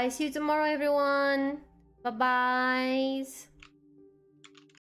 Goodbye. See you tomorrow, everyone. Bye-bye.